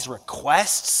all these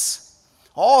requests?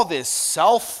 All this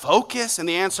self-focus? And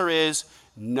the answer is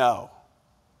no.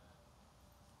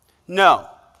 No.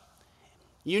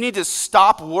 You need to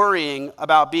stop worrying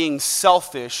about being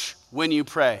selfish when you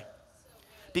pray.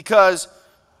 Because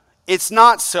it's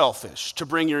not selfish to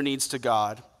bring your needs to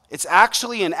God. It's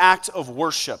actually an act of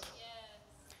worship.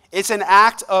 It's an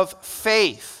act of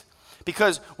faith.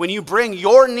 Because when you bring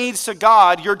your needs to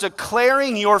God, you're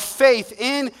declaring your faith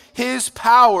in His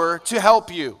power to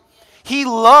help you. He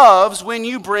loves when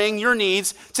you bring your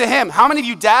needs to Him. How many of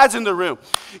you dads in the room?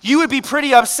 You would be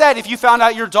pretty upset if you found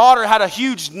out your daughter had a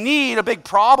huge need, a big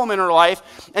problem in her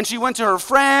life, and she went to her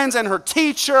friends and her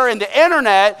teacher and the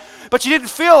internet, but she didn't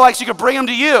feel like she could bring them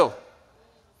to you.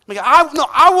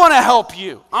 I want to help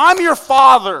you. I'm your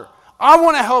father. I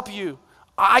want to help you.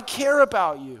 I care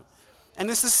about you. And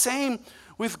it's the same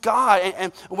with God.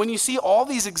 And when you see all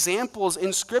these examples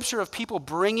in Scripture of people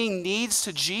bringing needs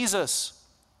to Jesus,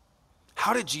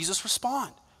 how did Jesus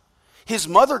respond? His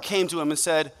mother came to him and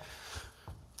said,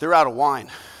 "They're out of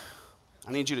wine.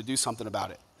 I need you to do something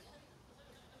about it."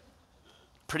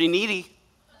 Pretty needy.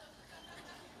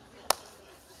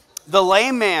 The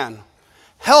lame man,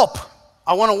 "Help,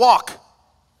 I want to walk."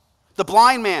 The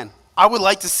blind man, "I would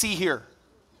like to see here."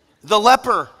 The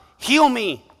leper, "Heal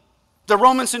me." The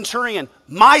Roman centurion,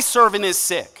 "My servant is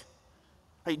sick."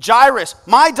 Right? Jairus,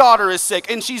 "My daughter is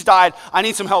sick and she's died. I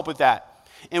need some help with that."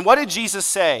 And what did Jesus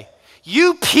say?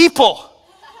 "You people,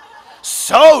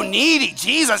 so needy.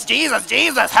 Jesus, Jesus,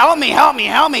 Jesus, help me, help me,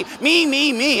 help me.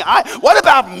 Me. What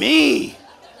about me?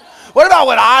 What about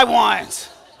what I want?"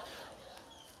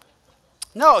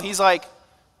 No, he's like,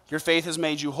 "Your faith has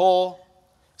made you whole.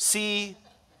 See,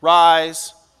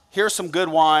 rise. Here's some good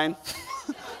wine.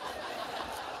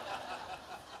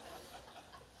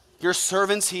 Your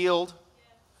servant's healed.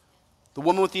 The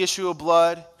woman with the issue of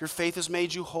blood, your faith has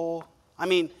made you whole." I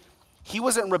mean, he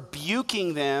wasn't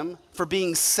rebuking them for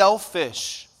being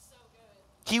selfish.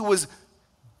 He was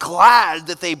glad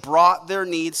that they brought their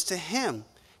needs to him.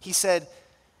 He said,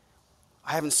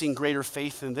 "I haven't seen greater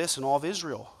faith than this in all of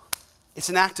Israel." It's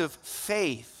an act of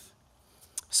faith.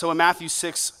 So in Matthew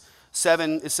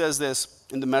 6:7, it says this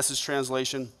in the Message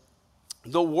translation: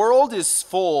 "The world is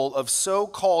full of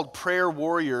so-called prayer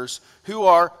warriors who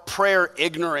are prayer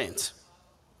ignorant.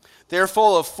 They're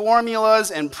full of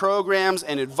formulas and programs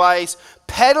and advice,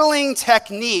 peddling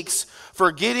techniques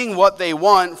for getting what they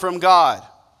want from God."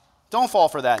 Don't fall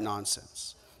for that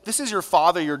nonsense. This is your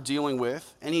Father you're dealing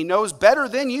with, and He knows better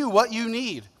than you what you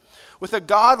need. With a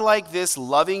God like this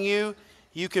loving you,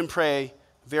 you can pray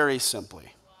very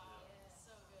simply.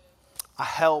 "I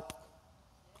help.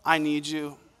 I need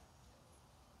you.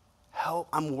 Help,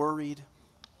 I'm worried.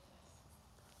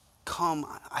 Come,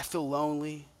 I feel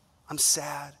lonely. I'm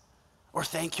sad." Or,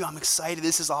 "Thank you, I'm excited.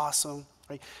 This is awesome."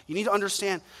 Right? You need to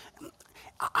understand,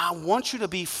 I want you to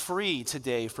be free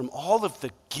today from all of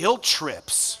the guilt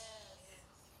trips.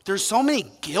 There's so many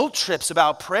guilt trips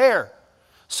about prayer.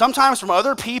 Sometimes from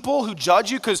other people who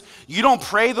judge you because you don't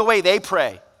pray the way they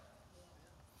pray.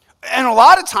 And a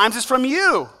lot of times it's from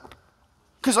you.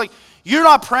 Because you're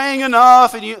not praying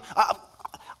enough, and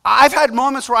I've had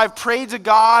moments where I've prayed to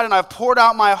God and I've poured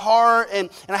out my heart and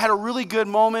I had a really good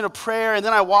moment of prayer, and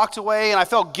then I walked away and I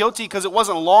felt guilty because it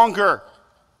wasn't longer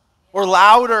or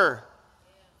louder.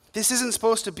 This isn't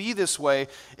supposed to be this way.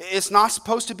 It's not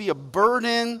supposed to be a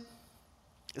burden.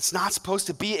 It's not supposed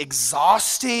to be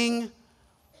exhausting.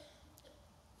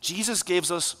 Jesus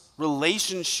gives us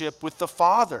relationship with the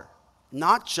Father,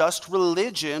 not just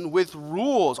religion with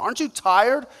rules. Aren't you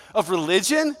tired of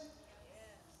religion?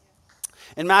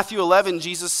 In Matthew 11,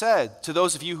 Jesus said, "To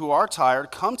those of you who are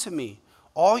tired, come to me,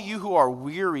 all you who are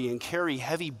weary and carry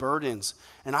heavy burdens,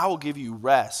 and I will give you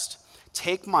rest.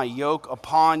 Take my yoke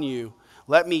upon you.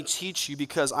 Let me teach you,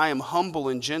 because I am humble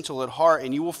and gentle at heart,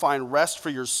 and you will find rest for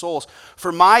your souls.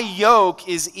 For my yoke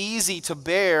is easy to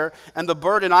bear, and the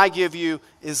burden I give you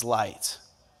is light."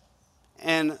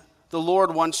 And the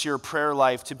Lord wants your prayer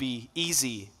life to be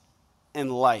easy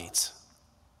and light,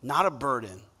 not a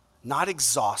burden, not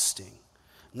exhausting,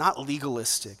 not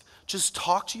legalistic. Just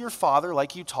talk to your Father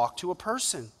like you talk to a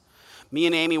person. Me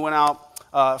and Amy went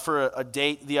out for a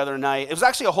date the other night. It was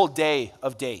actually a whole day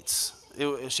of dates.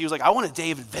 She was like, "I want a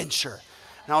day of adventure."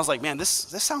 And I was like, "Man, this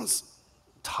sounds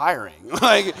tiring."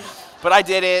 But I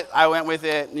did it. I went with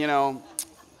it.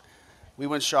 We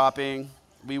went shopping.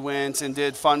 We went and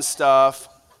did fun stuff.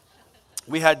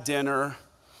 We had dinner.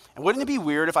 And wouldn't it be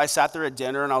weird if I sat there at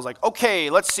dinner and I was like, "Okay,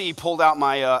 let's see," pulled out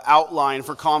my outline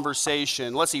for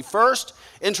conversation. Let's see, first,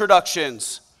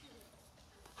 introductions.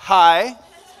 "Hi,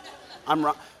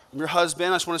 I'm your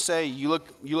husband. I just want to say you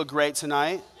look great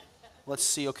tonight. Let's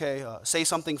see, okay, say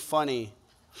something funny.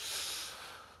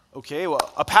 Okay,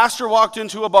 well, a pastor walked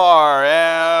into a bar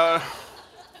and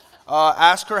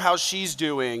asked her how she's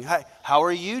doing. Hi, how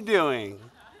are you doing?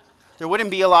 There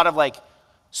wouldn't be a lot of like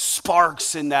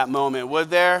sparks in that moment, would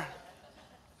there?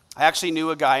 I actually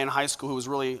knew a guy in high school who was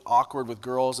really awkward with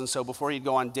girls, and so before he'd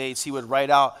go on dates, he would write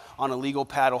out on a legal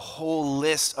pad a whole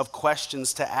list of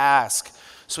questions to ask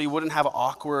so he wouldn't have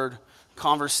awkward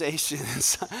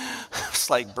conversations. It's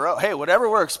like, bro, hey, whatever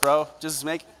works, bro. Just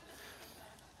make...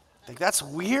 Like, that's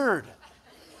weird.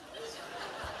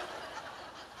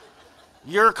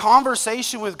 Your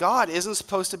conversation with God isn't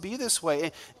supposed to be this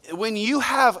way. When you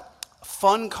have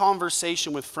fun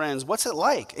conversation with friends, what's it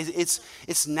like?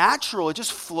 It's natural. It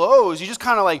just flows. You just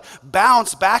kind of like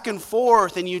bounce back and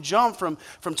forth, and you jump from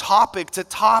topic to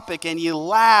topic, and you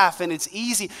laugh, and it's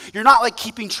easy. You're not like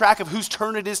keeping track of whose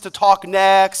turn it is to talk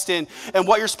next, and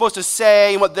what you're supposed to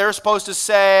say and what they're supposed to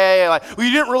say. Like, well,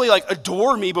 you didn't really like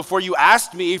adore me before you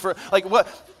asked me for like what.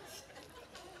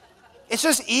 It's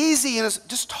just easy, and it's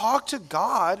just talk to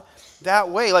God that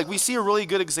way. Like, we see a really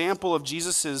good example of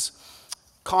Jesus's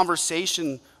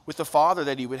conversation with the Father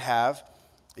that he would have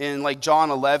in like John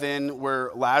 11, where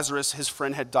Lazarus, his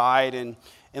friend, had died, and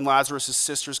Lazarus'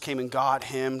 sisters came and got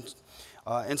him.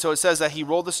 And so it says that they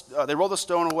rolled the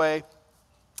stone away.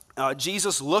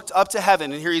 Jesus looked up to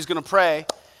heaven, and here he's going to pray.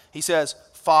 He says,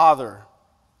 Father,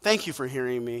 thank you for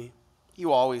hearing me.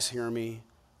 You always hear me.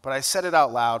 But I said it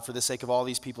out loud for the sake of all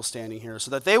these people standing here,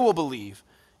 so that they will believe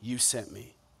you sent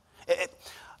me.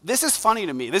 This is funny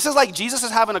to me. This is like Jesus is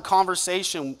having a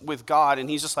conversation with God, and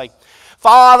he's just like,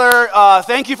 Father,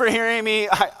 thank you for hearing me.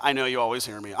 I know you always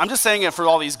hear me. I'm just saying it for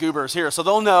all these goobers here, so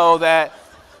they'll know that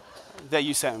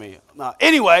you sent me.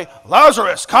 Anyway,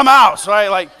 Lazarus, come out, right?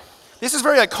 Like, this is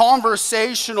very like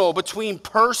conversational between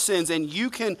persons, and you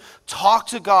can talk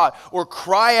to God or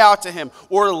cry out to him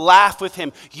or laugh with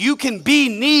him. You can be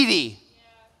needy.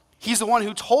 He's the one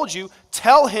who told you,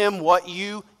 tell him what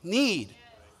you need.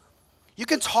 You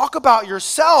can talk about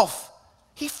yourself.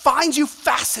 He finds you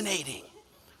fascinating.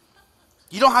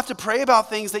 You don't have to pray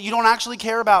about things that you don't actually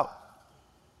care about,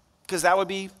 because that would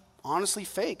be honestly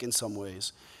fake in some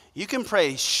ways. You can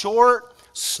pray short,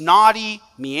 snotty,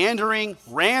 meandering,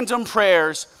 random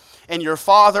prayers, and your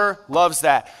Father loves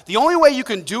that. The only way you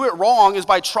can do it wrong is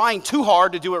by trying too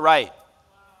hard to do it right.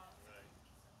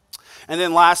 And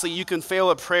then lastly, you can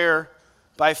fail at prayer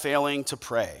by failing to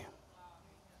pray.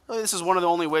 This is one of the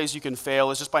only ways you can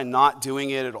fail, is just by not doing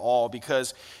it at all,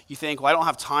 because you think, well, I don't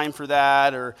have time for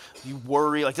that, or you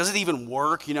worry, like, does it even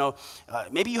work? You know,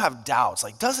 maybe you have doubts,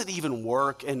 like, does it even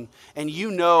work? And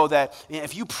you know that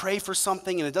if you pray for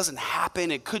something and it doesn't happen,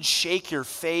 it could shake your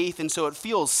faith, and so it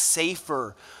feels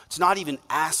safer to not even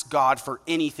ask God for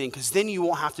anything, because then you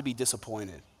won't have to be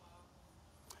disappointed.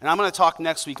 And I'm going to talk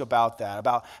next week about that,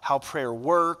 about how prayer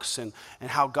works and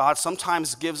how God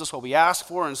sometimes gives us what we ask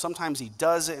for and sometimes he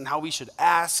doesn't, and how we should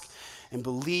ask and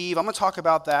believe. I'm going to talk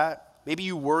about that. Maybe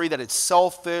you worry that it's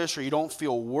selfish, or you don't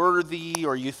feel worthy,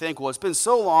 or you think, well, it's been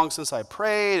so long since I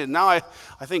prayed, and now I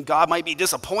think God might be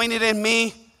disappointed in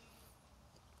me.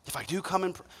 If I do come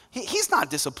and pray, he's not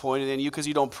disappointed in you because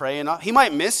you don't pray enough. He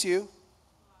might miss you.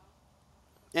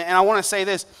 And I want to say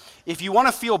this. If you want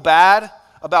to feel bad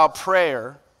about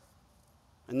prayer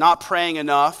and not praying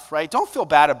enough, right? Don't feel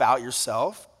bad about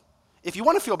yourself. If you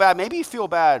want to feel bad, maybe you feel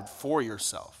bad for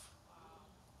yourself,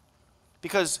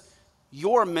 because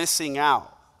you're missing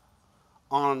out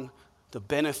on the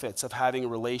benefits of having a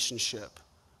relationship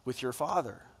with your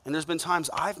Father. And there's been times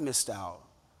I've missed out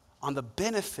on the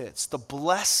benefits, the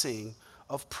blessing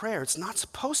of prayer. It's not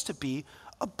supposed to be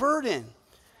a burden.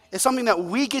 It's something that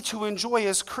we get to enjoy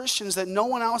as Christians that no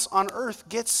one else on earth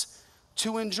gets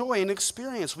to enjoy and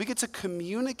experience. We get to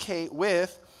communicate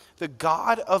with the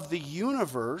God of the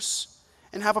universe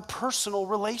and have a personal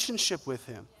relationship with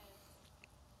him.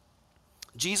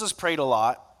 Jesus prayed a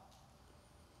lot.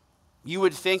 You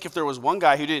would think if there was one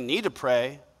guy who didn't need to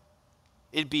pray,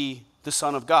 it'd be the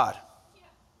Son of God.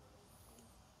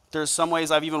 There's some ways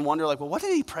I've even wondered, like, well, what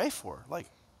did he pray for? Like,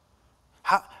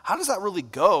 how does that really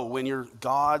go when you're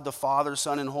God, the Father,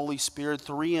 Son, and Holy Spirit,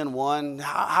 three in one?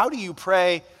 How do you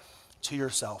pray to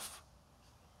yourself?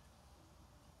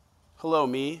 Hello,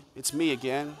 me. It's me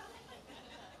again.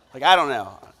 Like, I don't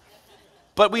know.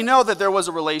 But we know that there was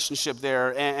a relationship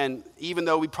there, and even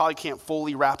though we probably can't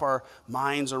fully wrap our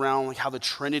minds around like how the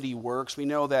Trinity works, we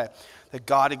know that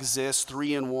God exists,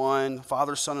 three in one,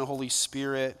 Father, Son, and Holy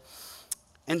Spirit.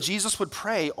 And Jesus would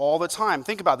pray all the time.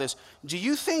 Think about this. Do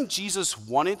you think Jesus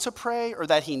wanted to pray or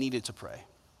that he needed to pray?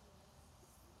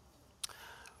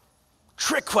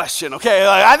 Trick question, okay?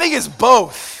 Like, I think it's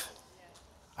both.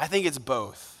 I think it's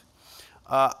both.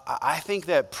 I think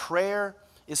that prayer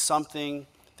is something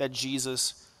that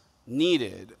Jesus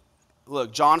needed.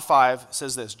 Look, John 5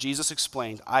 says this. Jesus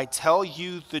explained, I tell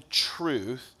you the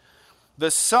truth,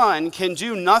 the Son can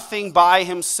do nothing by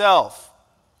himself.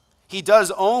 He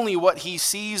does only what he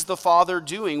sees the Father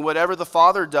doing. Whatever the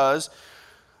Father does,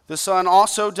 the Son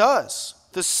also does.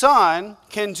 The Son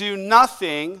can do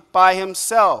nothing by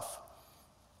himself.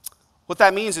 What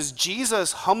that means is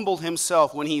Jesus humbled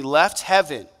himself when he left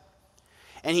heaven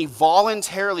and he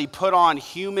voluntarily put on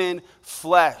human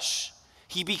flesh.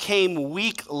 He became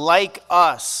weak like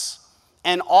us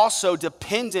and also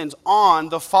dependent on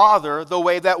the Father the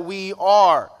way that we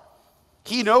are.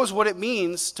 He knows what it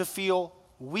means to feel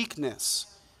weakness,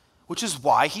 which is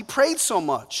why he prayed so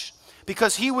much,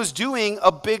 because he was doing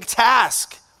a big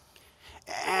task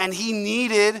and he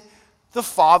needed the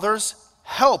Father's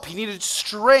help. He needed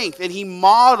strength, and he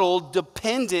modeled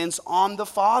dependence on the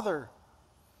Father.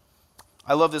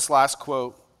 I love this last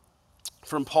quote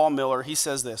from Paul Miller. He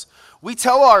says this, we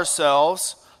tell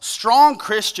ourselves strong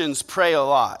Christians pray a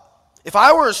lot. If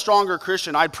I were a stronger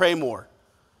Christian, I'd pray more.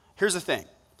 Here's the thing.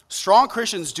 Strong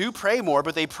Christians do pray more,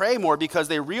 but they pray more because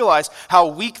they realize how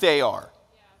weak they are.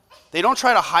 They don't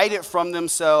try to hide it from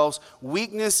themselves.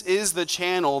 Weakness is the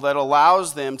channel that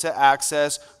allows them to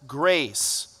access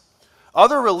grace.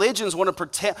 Other religions want to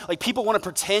pretend, like people want to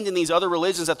pretend in these other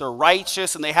religions that they're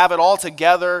righteous and they have it all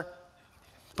together.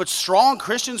 But strong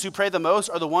Christians who pray the most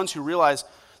are the ones who realize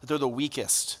that they're the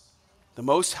weakest, the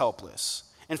most helpless.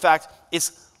 In fact,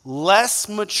 it's less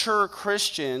mature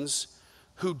Christians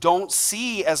who don't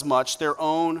see as much their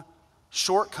own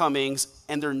shortcomings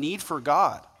and their need for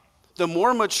God. The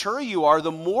more mature you are,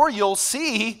 the more you'll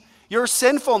see your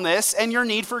sinfulness and your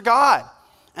need for God.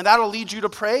 And that'll lead you to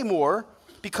pray more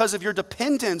because of your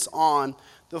dependence on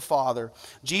the Father.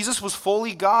 Jesus was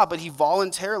fully God, but he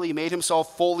voluntarily made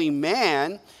himself fully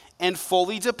man and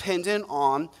fully dependent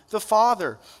on the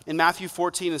Father. In Matthew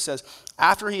 14, it says,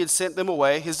 after he had sent them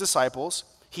away, his disciples,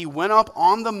 he went up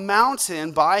on the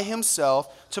mountain by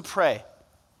himself to pray.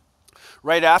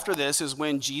 Right after this is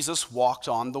when Jesus walked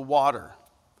on the water.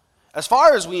 As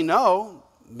far as we know,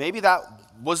 maybe that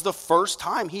was the first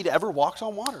time he'd ever walked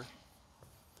on water.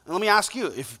 And let me ask you,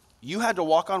 if you had to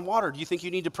walk on water, do you think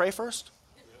you need to pray first?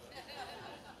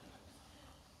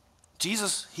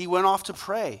 Jesus, he went off to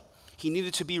pray. He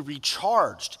needed to be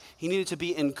recharged. He needed to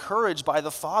be encouraged by the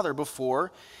Father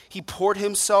before he poured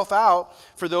himself out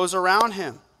for those around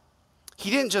him.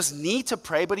 He didn't just need to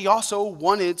pray, but he also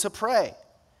wanted to pray.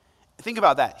 Think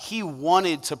about that. He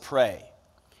wanted to pray.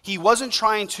 He wasn't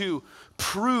trying to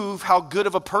prove how good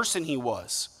of a person he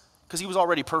was, because he was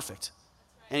already perfect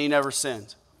and he never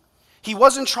sinned. He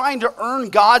wasn't trying to earn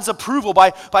God's approval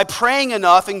by praying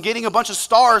enough and getting a bunch of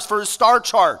stars for his star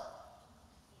chart.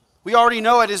 We already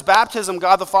know at his baptism,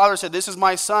 God the Father said, this is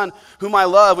my Son whom I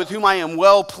love, with whom I am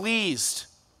well pleased.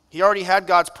 He already had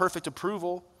God's perfect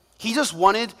approval. He just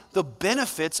wanted the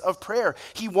benefits of prayer.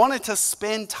 He wanted to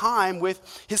spend time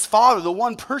with his Father, the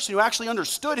one person who actually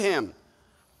understood him.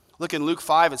 Look in Luke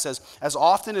 5, it says, as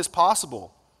often as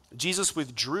possible, Jesus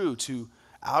withdrew to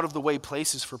out-of-the-way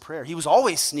places for prayer. He was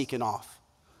always sneaking off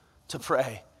to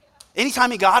pray.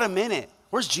 Anytime he got a minute,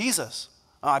 where's Jesus?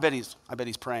 Oh, I bet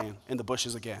he's praying in the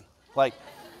bushes again. Like,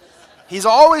 he's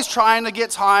always trying to get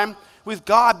time with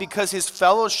God because his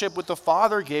fellowship with the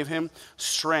Father gave him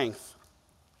strength.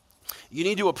 You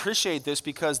need to appreciate this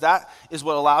because that is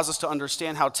what allows us to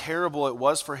understand how terrible it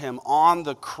was for him on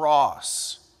the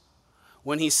cross.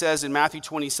 When he says in Matthew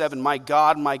 27, my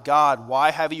God,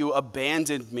 why have you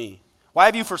abandoned me? Why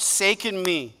have you forsaken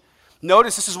me?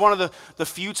 Notice this is one of the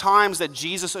few times that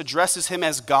Jesus addresses him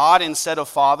as God instead of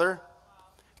Father.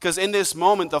 Because in this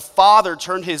moment, the Father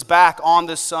turned his back on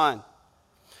the Son.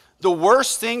 The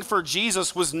worst thing for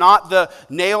Jesus was not the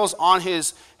nails on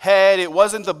his head. It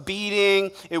wasn't the beating.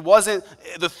 It wasn't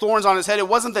the thorns on his head. It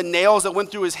wasn't the nails that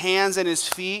went through his hands and his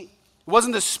feet. It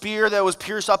wasn't the spear that was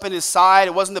pierced up in his side.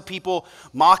 It wasn't the people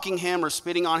mocking him or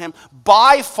spitting on him.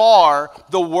 By far,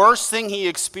 the worst thing he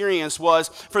experienced was,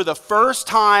 for the first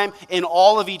time in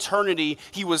all of eternity,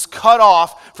 he was cut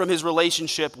off from his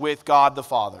relationship with God the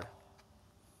Father.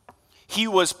 He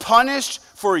was punished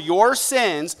for your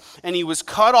sins, and he was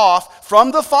cut off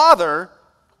from the Father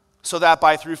so that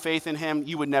through faith in him,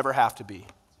 you would never have to be.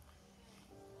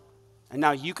 And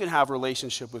now you can have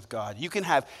relationship with God. You can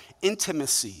have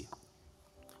intimacy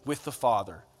with the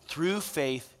Father through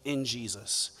faith in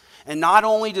Jesus. And not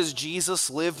only does Jesus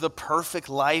live the perfect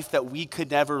life that we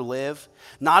could never live,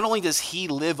 not only does he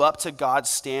live up to God's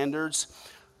standards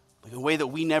in a way that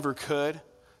we never could,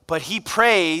 but he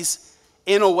prays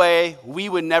in a way we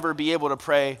would never be able to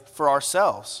pray for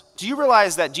ourselves. Do you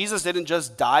realize that Jesus didn't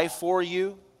just die for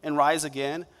you and rise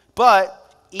again,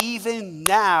 but even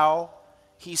now,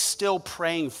 he's still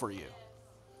praying for you.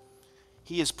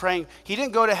 He is praying. He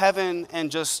didn't go to heaven and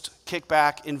just kick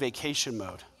back in vacation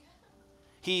mode.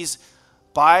 He's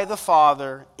by the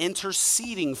Father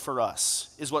interceding for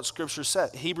us, is what Scripture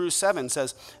says. Hebrews 7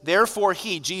 says, therefore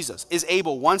he, Jesus, is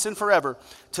able once and forever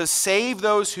to save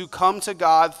those who come to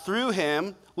God through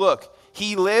him. Look,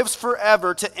 he lives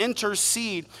forever to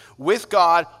intercede with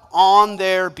God on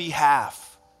their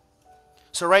behalf.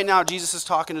 So right now, Jesus is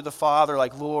talking to the Father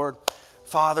like, Lord,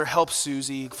 Father, help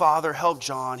Susie. Father, help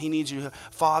John. He needs you.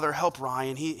 Father, help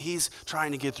Ryan. He's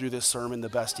trying to get through this sermon the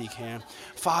best he can.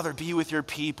 Father, be with your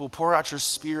people. Pour out your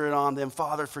Spirit on them.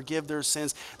 Father, forgive their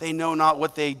sins. They know not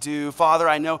what they do. Father,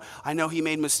 I know he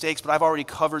made mistakes, but I've already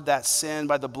covered that sin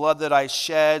by the blood that I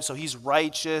shed, so he's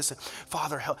righteous.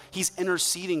 Father, help. He's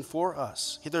interceding for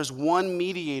us. There's one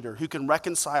mediator who can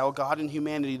reconcile God and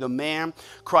humanity, the man,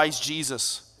 Christ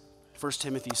Jesus, 1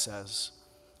 Timothy says.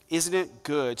 Isn't it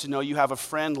good to know you have a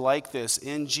friend like this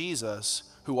in Jesus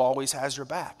who always has your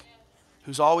back,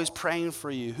 who's always praying for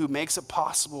you, who makes it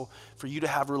possible for you to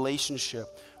have a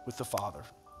relationship with the Father?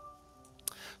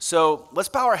 So let's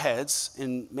bow our heads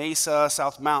in Mesa,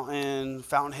 South Mountain,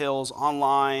 Fountain Hills,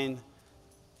 online,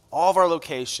 all of our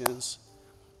locations.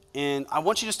 And I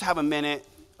want you just to have a minute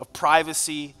of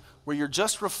privacy where you're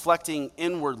just reflecting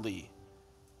inwardly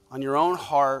on your own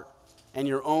heart and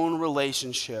your own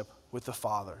relationship with the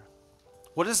Father.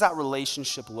 What does that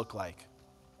relationship look like?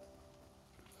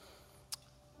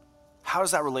 How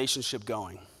is that relationship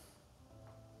going?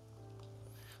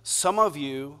 Some of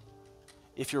you,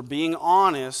 if you're being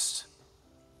honest,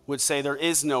 would say there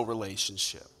is no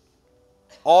relationship.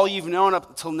 All you've known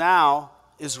up until now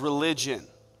is religion.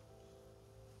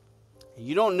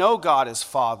 You don't know God as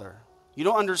Father. You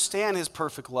don't understand his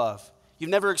perfect love. You've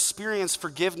never experienced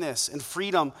forgiveness and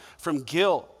freedom from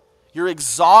guilt. You're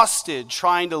exhausted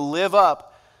trying to live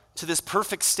up to this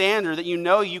perfect standard that you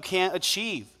know you can't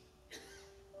achieve.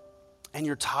 And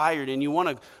you're tired and you want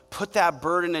to put that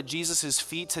burden at Jesus'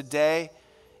 feet today.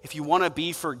 If you want to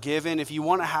be forgiven, if you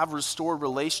want to have restored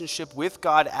relationship with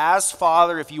God as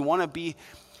Father, if you want to be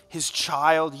his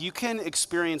child, you can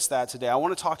experience that today. I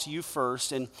want to talk to you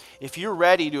first. And if you're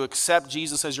ready to accept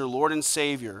Jesus as your Lord and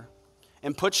Savior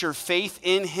and put your faith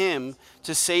in him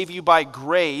to save you by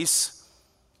grace,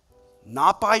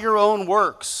 not by your own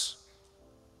works,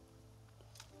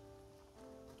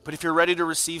 but if you're ready to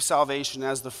receive salvation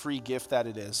as the free gift that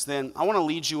it is, then I want to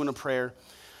lead you in a prayer.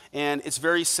 And it's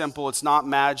very simple. It's not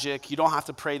magic. You don't have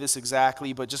to pray this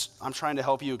exactly, but just I'm trying to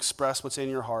help you express what's in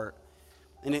your heart.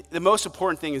 And the most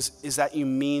important thing is that you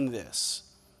mean this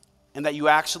and that you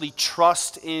actually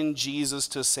trust in Jesus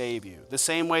to save you. The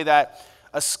same way that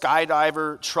a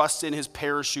skydiver trusts in his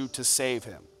parachute to save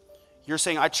him. You're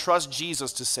saying, I trust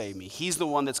Jesus to save me. He's the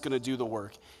one that's going to do the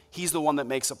work. He's the one that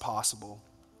makes it possible.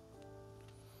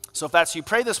 So if that's you,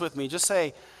 pray this with me. Just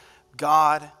say,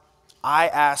 God, I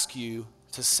ask you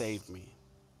to save me.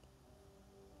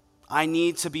 I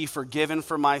need to be forgiven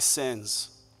for my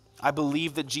sins. I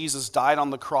believe that Jesus died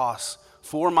on the cross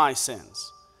for my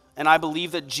sins. And I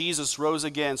believe that Jesus rose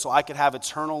again so I could have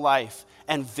eternal life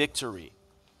and victory.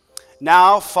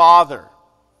 Now, Father,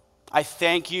 I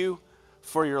thank you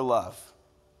for your love.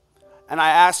 And I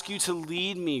ask you to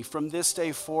lead me from this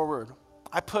day forward.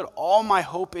 I put all my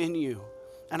hope in you,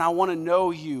 and I want to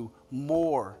know you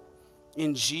more.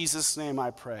 In Jesus' name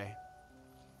I pray.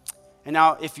 And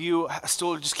now, if you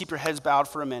still just keep your heads bowed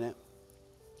for a minute,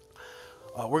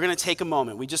 we're going to take a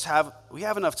moment. We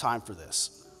have enough time for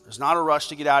this. There's not a rush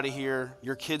to get out of here.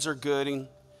 Your kids are good in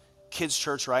kids'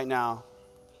 church right now.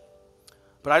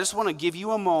 But I just want to give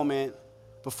you a moment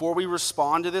before we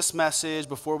respond to this message,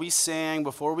 before we sing,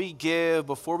 before we give,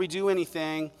 before we do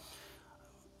anything,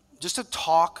 just to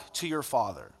talk to your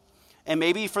Father. And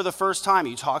maybe for the first time,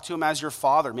 you talk to him as your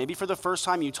Father. Maybe for the first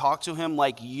time, you talk to him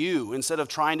like you instead of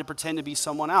trying to pretend to be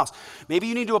someone else. Maybe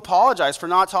you need to apologize for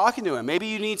not talking to him. Maybe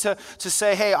you need to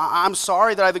say, hey, I'm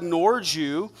sorry that I've ignored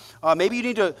you. Maybe you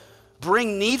need to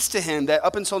bring needs to him that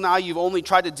up until now you've only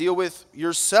tried to deal with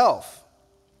yourself.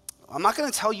 I'm not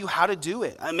going to tell you how to do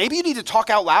it. Maybe you need to talk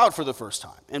out loud for the first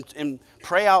time and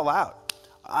pray out loud.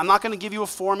 I'm not going to give you a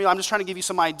formula. I'm just trying to give you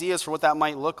some ideas for what that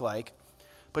might look like.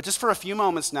 But just for a few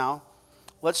moments now,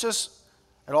 let's just,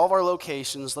 at all of our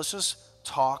locations, let's just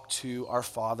talk to our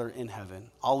Father in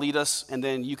heaven. I'll lead us, and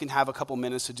then you can have a couple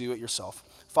minutes to do it yourself.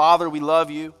 Father, we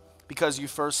love you because you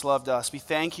first loved us. We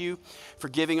thank you for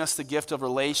giving us the gift of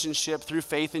relationship through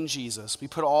faith in Jesus. We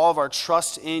put all of our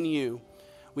trust in you.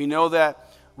 We know that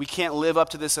we can't live up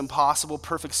to this impossible,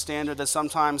 perfect standard that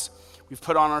sometimes we've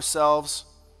put on ourselves.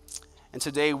 And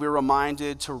today we're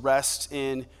reminded to rest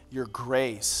in your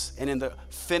grace and in the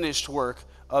finished work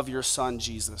of your Son,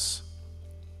 Jesus.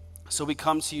 So we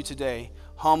come to you today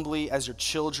humbly as your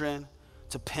children,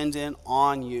 dependent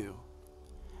on you.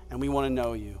 And we want to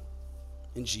know you.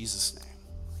 In Jesus' name.